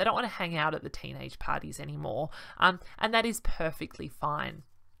there. They don't want to hang out at the teenage parties anymore, and that is perfectly fine.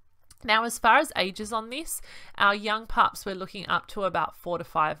 Now, as far as ages on this, our young pups, we're looking up to about 4 to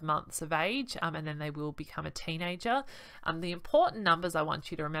 5 months of age, and then they will become a teenager. The important numbers I want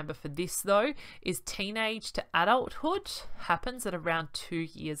you to remember for this, though, is teenage to adulthood happens at around 2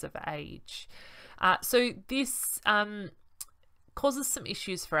 years of age. So this causes some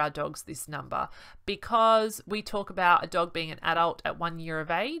issues for our dogs, this number, because we talk about a dog being an adult at 1 year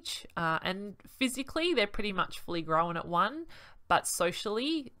of age, and physically they're pretty much fully grown at 1. but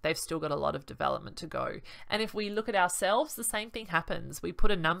socially, they've still got a lot of development to go. And if we look at ourselves, the same thing happens. We put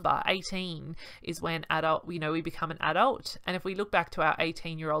a number, 18 is when we become an adult. And if we look back to our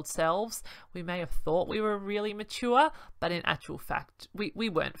 18-year-old selves, we may have thought we were really mature, but in actual fact, we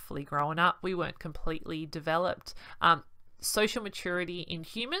weren't fully grown up. We weren't completely developed. Social maturity in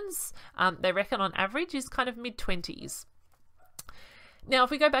humans, they reckon on average is kind of mid-20s. Now,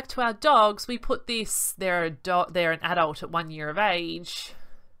 if we go back to our dogs, we put this, they're an adult at 1 year of age,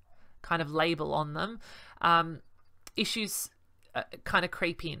 kind of label on them. Issues kind of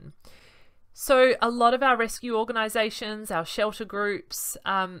creep in. So a lot of our rescue organisations, our shelter groups,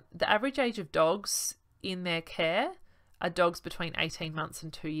 the average age of dogs in their care are dogs between 18 months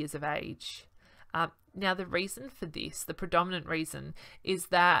and 2 years of age. Now, the reason for this, the predominant reason, is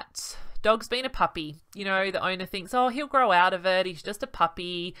that dog's been a puppy. You know, the owner thinks, oh, he'll grow out of it. He's just a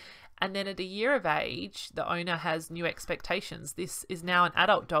puppy. And then at a year of age, the owner has new expectations. This is now an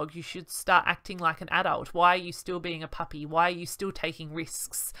adult dog. You should start acting like an adult. Why are you still being a puppy? Why are you still taking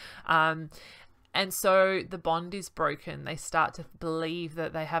risks? And so the bond is broken. They start to believe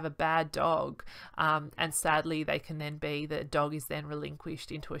that they have a bad dog. And sadly, the dog is then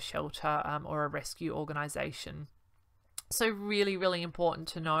relinquished into a shelter or a rescue organisation. So really, really important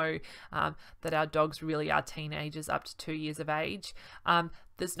to know that our dogs really are teenagers up to 2 years of age.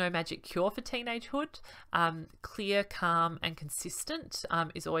 There's no magic cure for teenagehood. Clear, calm and consistent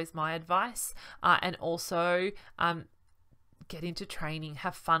is always my advice. And also get into training,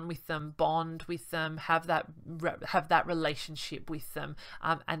 have fun with them, bond with them, have that relationship with them,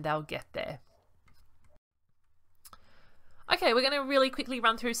 and they'll get there. Okay, we're going to really quickly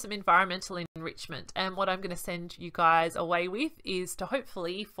run through some environmental enrichment, and what I'm going to send you guys away with is to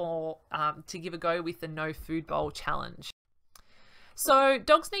hopefully to give a go with the No Food Bowl challenge. So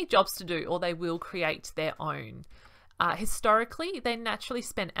dogs need jobs to do, or they will create their own. Historically, they naturally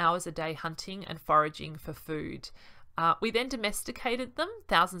spent hours a day hunting and foraging for food. We then domesticated them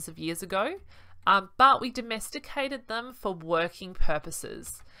thousands of years ago, but we domesticated them for working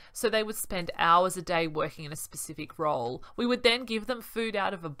purposes. So they would spend hours a day working in a specific role. We would then give them food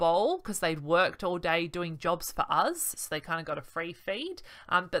out of a bowl because they'd worked all day doing jobs for us. So they kind of got a free feed,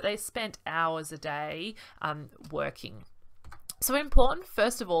 but they spent hours a day working. So important,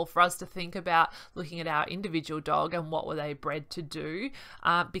 first of all, for us to think about looking at our individual dog and what were they bred to do,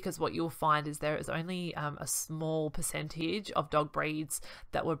 because what you'll find is there is only a small percentage of dog breeds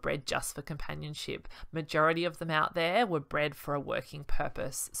that were bred just for companionship. Majority of them out there were bred for a working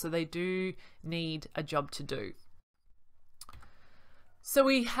purpose, so they do need a job to do. So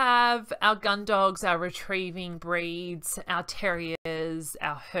we have our gun dogs, our retrieving breeds, our terriers,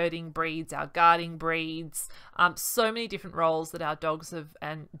 our herding breeds, our guarding breeds, so many different roles that our dogs have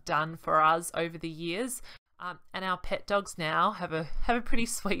done for us over the years. And our pet dogs now have a pretty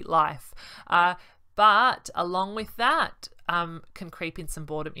sweet life. But along with that can creep in some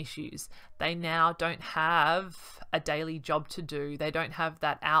boredom issues. They now don't have a daily job to do. They don't have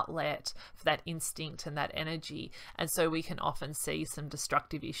that outlet for that instinct and that energy. And so we can often see some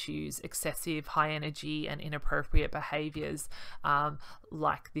destructive issues, excessive high energy and inappropriate behaviors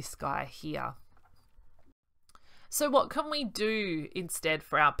like this guy here. So what can we do instead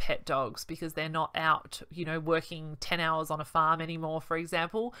for our pet dogs, because they're not out, working 10 hours on a farm anymore, for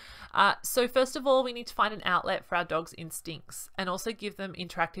example? So first of all, we need to find an outlet for our dogs' instincts and also give them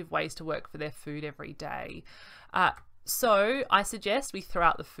interactive ways to work for their food every day. So I suggest we throw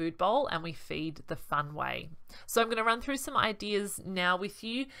out the food bowl and we feed the fun way. So I'm going to run through some ideas now with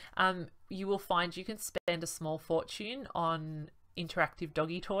you. You will find you can spend a small fortune on interactive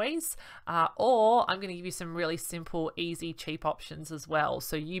doggy toys, or I'm going to give you some really simple, easy, cheap options as well.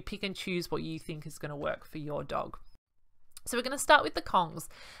 So you pick and choose what you think is going to work for your dog. So we're going to start with the Kongs.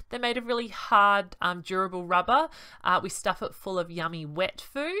 They're made of really hard, durable rubber. We stuff it full of yummy wet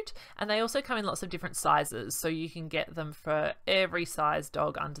food, and they also come in lots of different sizes, so you can get them for every size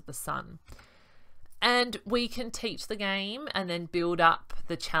dog under the sun. And we can teach the game and then build up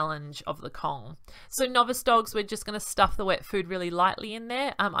the challenge of the Kong. So novice dogs, we're just going to stuff the wet food really lightly in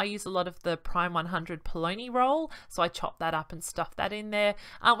there. I use a lot of the Prime 100 Polony roll, so I chop that up and stuff that in there.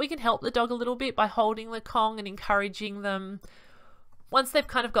 We can help the dog a little bit by holding the Kong and encouraging them. Once they've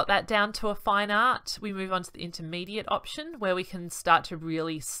kind of got that down to a fine art, we move on to the intermediate option where we can start to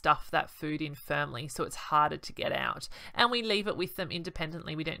really stuff that food in firmly so it's harder to get out. And we leave it with them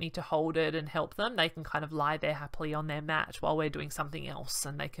independently. We don't need to hold it and help them. They can kind of lie there happily on their mat while we're doing something else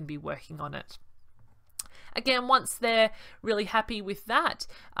and they can be working on it. Again, once they're really happy with that,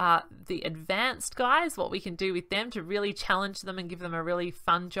 the advanced guys, what we can do with them to really challenge them and give them a really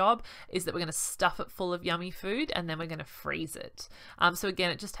fun job is that we're going to stuff it full of yummy food and then we're going to freeze it. So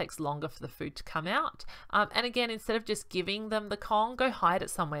again, it just takes longer for the food to come out. And again, instead of just giving them the Kong, go hide it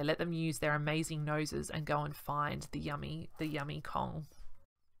somewhere. Let them use their amazing noses and go and find the yummy Kong.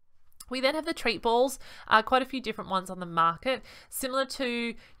 We then have the treat balls, quite a few different ones on the market. Similar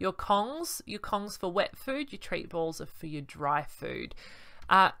to your Kongs for wet food, your treat balls are for your dry food.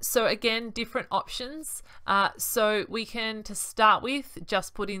 So again, different options. So we can, to start with,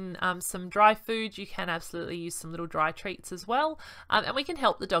 just put in some dry food. You can absolutely use some little dry treats as well. And we can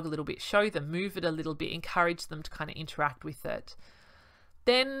help the dog a little bit, show them, move it a little bit, encourage them to kind of interact with it.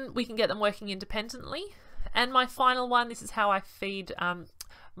 Then we can get them working independently. And my final one, this is how I feed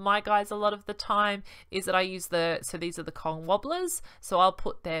my guys a lot of the time, is that I use so these are the Kong wobblers. So I'll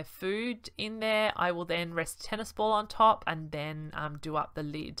put their food in there. I will then rest a tennis ball on top and then do up the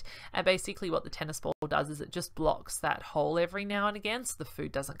lid. And basically what the tennis ball does is it just blocks that hole every now and again so the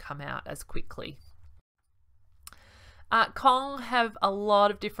food doesn't come out as quickly. Kong have a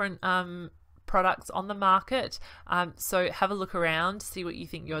lot of different products on the market. So have a look around, see what you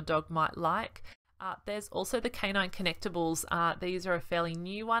think your dog might like. There's also the canine connectables. These are a fairly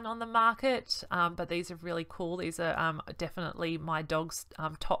new one on the market, but these are really cool. These are definitely my dog's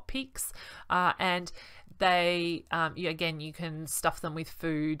top picks. And they, again, you can stuff them with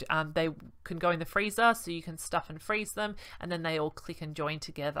food. They can go in the freezer, so you can stuff and freeze them, and then they all click and join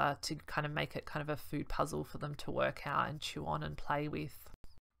together to kind of make it kind of a food puzzle for them to work out and chew on and play with.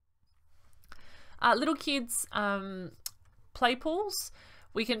 Little kids play pools.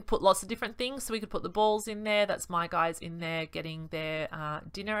 We can put lots of different things. So we could put the balls in there. That's my guys in there getting their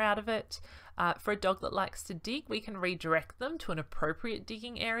dinner out of it. For a dog that likes to dig, we can redirect them to an appropriate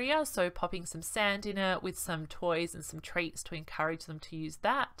digging area. So popping some sand in it with some toys and some treats to encourage them to use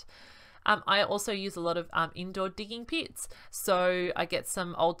that. I also use a lot of indoor digging pits. So I get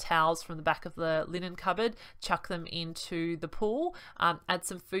some old towels from the back of the linen cupboard, chuck them into the pool, add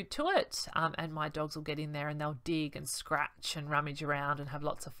some food to it, and my dogs will get in there and they'll dig and scratch and rummage around and have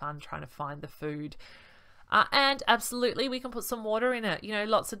lots of fun trying to find the food. And absolutely, we can put some water in it. You know,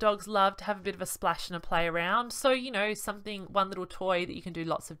 lots of dogs love to have a bit of a splash and a play around. So, you know, one little toy that you can do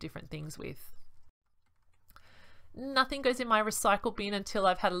lots of different things with. Nothing goes in my recycle bin until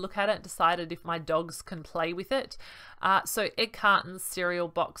I've had a look at it and decided if my dogs can play with it. So egg cartons, cereal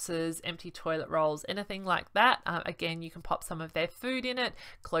boxes, empty toilet rolls, anything like that. Again, you can pop some of their food in it,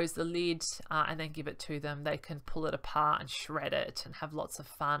 close the lid, and then give it to them. They can pull it apart and shred it and have lots of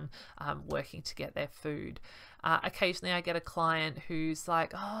fun working to get their food. Occasionally I get a client who's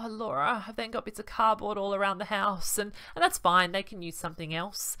like, oh, Laura, I've then got bits of cardboard all around the house, and that's fine. They can use something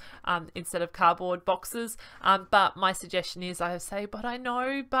else instead of cardboard boxes. But my suggestion is I say, but I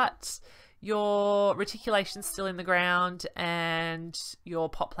know, but your reticulation's still in the ground and your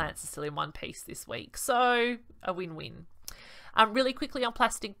pot plants are still in one piece this week. So a win-win. Really quickly on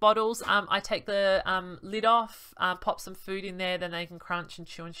plastic bottles, I take the lid off, pop some food in there, then they can crunch and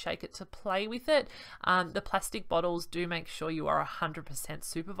chew and shake it to play with it. The plastic bottles, do make sure you are 100%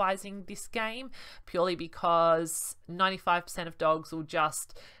 supervising this game, purely because 95% of dogs will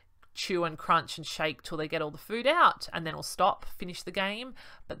just chew and crunch and shake till they get all the food out and then will stop, finish the game.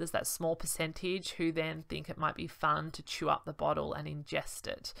 But there's that small percentage who then think it might be fun to chew up the bottle and ingest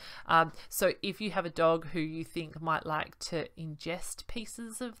it. So if you have a dog who you think might like to ingest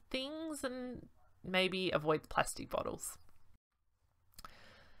pieces of things, and maybe avoid the plastic bottles.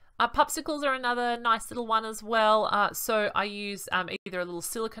 Popsicles are another nice little one as well. So I use either a little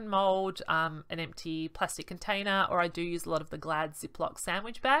silicone mold, an empty plastic container, or I do use a lot of the Glad Ziploc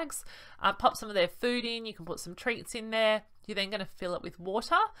sandwich bags. Pop some of their food in, you can put some treats in there. You're then going to fill it with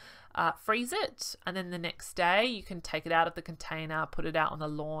water, freeze it, and then the next day you can take it out of the container, put it out on the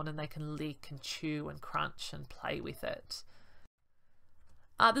lawn, and they can lick and chew and crunch and play with it.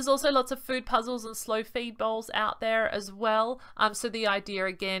 There's also lots of food puzzles and slow feed bowls out there as well. So the idea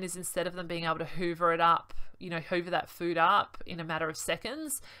again is, instead of them being able to hoover it up, hoover that food up in a matter of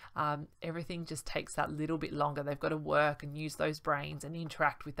seconds, everything just takes that little bit longer. They've got to work and use those brains and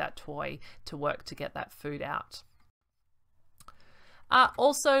interact with that toy to work to get that food out.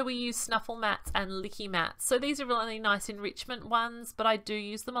 Also, we use snuffle mats and licky mats. So these are really nice enrichment ones, but I do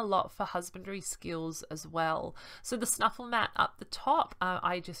use them a lot for husbandry skills as well. So the snuffle mat up the top,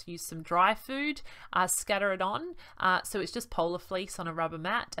 I just use some dry food, scatter it on. So it's just polar fleece on a rubber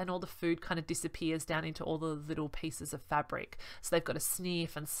mat, and all the food kind of disappears down into all the little pieces of fabric. So they've got to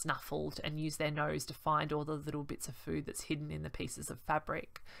sniff and snuffle and use their nose to find all the little bits of food that's hidden in the pieces of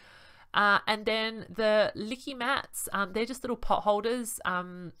fabric. And then the licky mats, they're just little pot holders.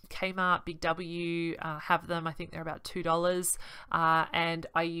 Kmart, Big W have them. I think they're about $2. And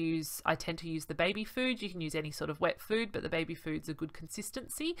I tend to use the baby food. You can use any sort of wet food, but the baby food's a good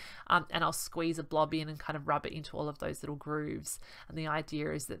consistency. And I'll squeeze a blob in and kind of rub it into all of those little grooves. And the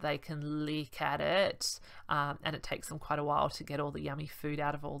idea is that they can lick at it, and it takes them quite a while to get all the yummy food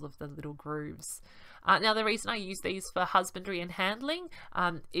out of all of the little grooves. Now, the reason I use these for husbandry and handling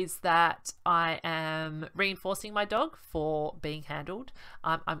is that I am reinforcing my dog for being handled.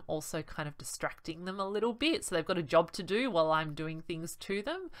 I'm also kind of distracting them a little bit, so they've got a job to do while I'm doing things to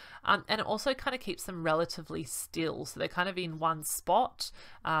them. And it also kind of keeps them relatively still, so they're kind of in one spot,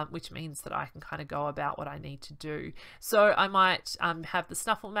 which means that I can kind of go about what I need to do. So I might have the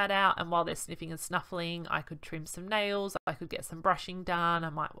snuffle mat out, and while they're sniffing and snuffling, I could trim some nails, I could get some brushing done, I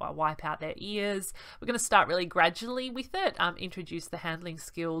might wipe out their ears. We're going to start really gradually with it, introduce the handling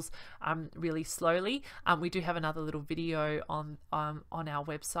skills really slowly. We do have another little video on our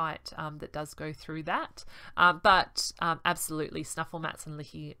website that does go through that. But absolutely, snuffle mats and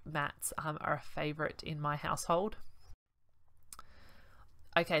licky mats are a favorite in my household.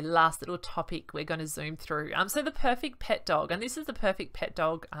 Okay, last little topic we're going to zoom through. So the perfect pet dog, and this is the perfect pet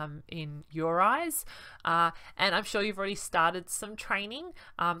dog in your eyes. And I'm sure you've already started some training,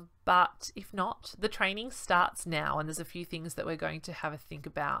 but if not, the training starts now, and there's a few things that we're going to have a think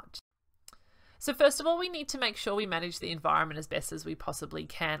about. So first of all, we need to make sure we manage the environment as best as we possibly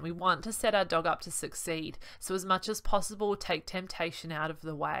can. We want to set our dog up to succeed. So as much as possible, take temptation out of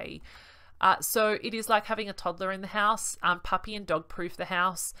the way. So it is like having a toddler in the house. Puppy and dog proof the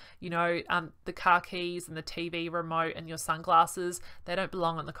house. You know, the car keys and the TV remote and your sunglasses, they don't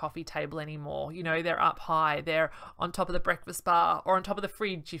belong on the coffee table anymore. You know, they're up high. They're on top of the breakfast bar or on top of the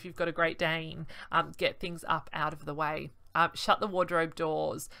fridge if you've got a Great Dane. Get things up out of the way. Shut the wardrobe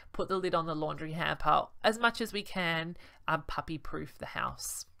doors. Put the lid on the laundry hamper. As much as we can, puppy proof the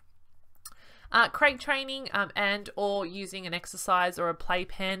house. Crate training and or using an exercise or a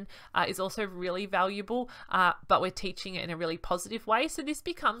playpen is also really valuable, but we're teaching it in a really positive way. So this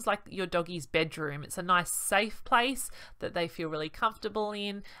becomes like your doggy's bedroom. It's a nice safe place that they feel really comfortable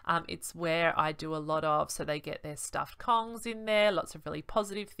in. It's where I do a lot of, so they get their stuffed Kongs in there. Lots of really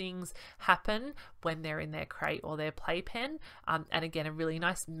positive things happen when they're in their crate or their playpen. And again, a really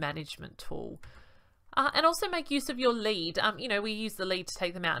nice management tool. And also make use of your lead. You know, we use the lead to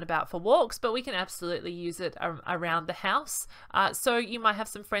take them out and about for walks, but we can absolutely use it around the house. So you might have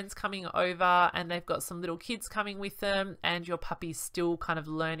some friends coming over and they've got some little kids coming with them, and your puppy's still kind of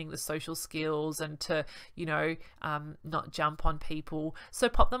learning the social skills and to, you know, not jump on people. So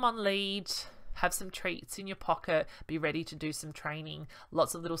pop them on lead. Have some treats in your pocket, be ready to do some training.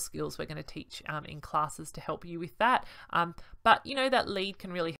 Lots of little skills we're going to teach in classes to help you with that. But you know, that lead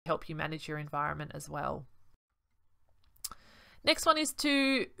can really help you manage your environment as well. Next one is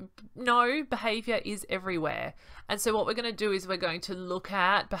to know behavior is everywhere. And so what we're going to do is we're going to look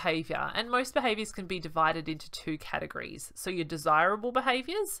at behavior, and most behaviors can be divided into two categories. So your desirable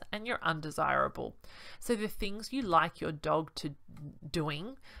behaviors and your undesirable. So the things you like your dog to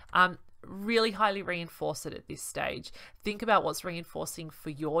doing, really highly reinforce it at this stage. Think about what's reinforcing for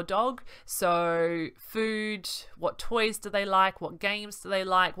your dog. So food, what toys do they like? What games do they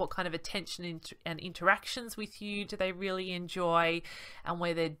like? What kind of attention and interactions with you do they really enjoy? And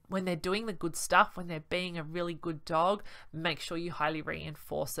when they're doing the good stuff, when they're being a really good dog, make sure you highly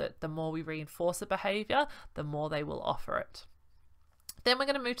reinforce it. The more we reinforce a behavior, the more they will offer it. Then we're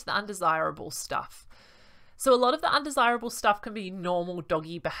going to move to the undesirable stuff. So a lot of the undesirable stuff can be normal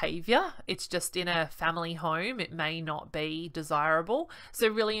doggy behavior. It's just in a family home. It may not be desirable. So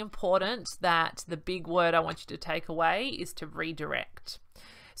really important that the big word I want you to take away is to redirect.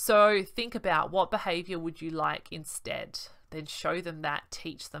 So think about, what behavior would you like instead? Then show them that,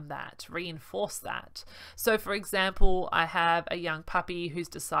 teach them that, reinforce that. So for example, I have a young puppy who's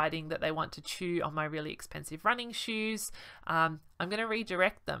deciding that they want to chew on my really expensive running shoes. I'm going to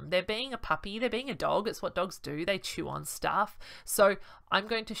redirect them. They're being a puppy, they're being a dog. It's what dogs do. They chew on stuff. So I'm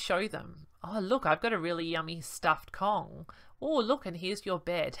going to show them, oh, look, I've got a really yummy stuffed Kong. Oh, look, and here's your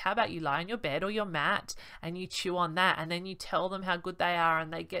bed. How about you lie on your bed or your mat and you chew on that, and then you tell them how good they are,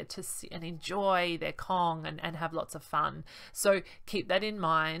 and they get to see and enjoy their Kong and have lots of fun. So keep that in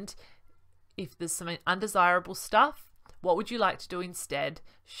mind. If there's some undesirable stuff, what would you like to do instead?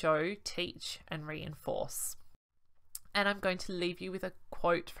 Show, teach, and reinforce. And I'm going to leave you with a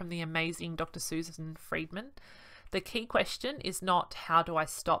quote from the amazing Dr. Susan Friedman. The key question is not how do I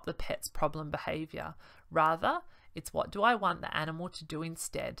stop the pet's problem behavior? Rather, it's what do I want the animal to do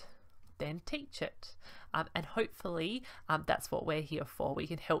instead? then teach it. And hopefully that's what we're here for. We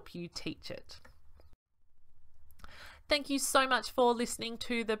can help you teach it. Thank you so much for listening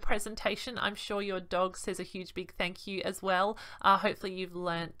to the presentation. I'm sure your dog says a huge big thank you as well. Hopefully you've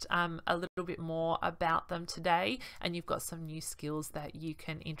learnt a little bit more about them today, and you've got some new skills that you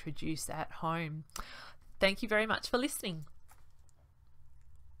can introduce at home. Thank you very much for listening.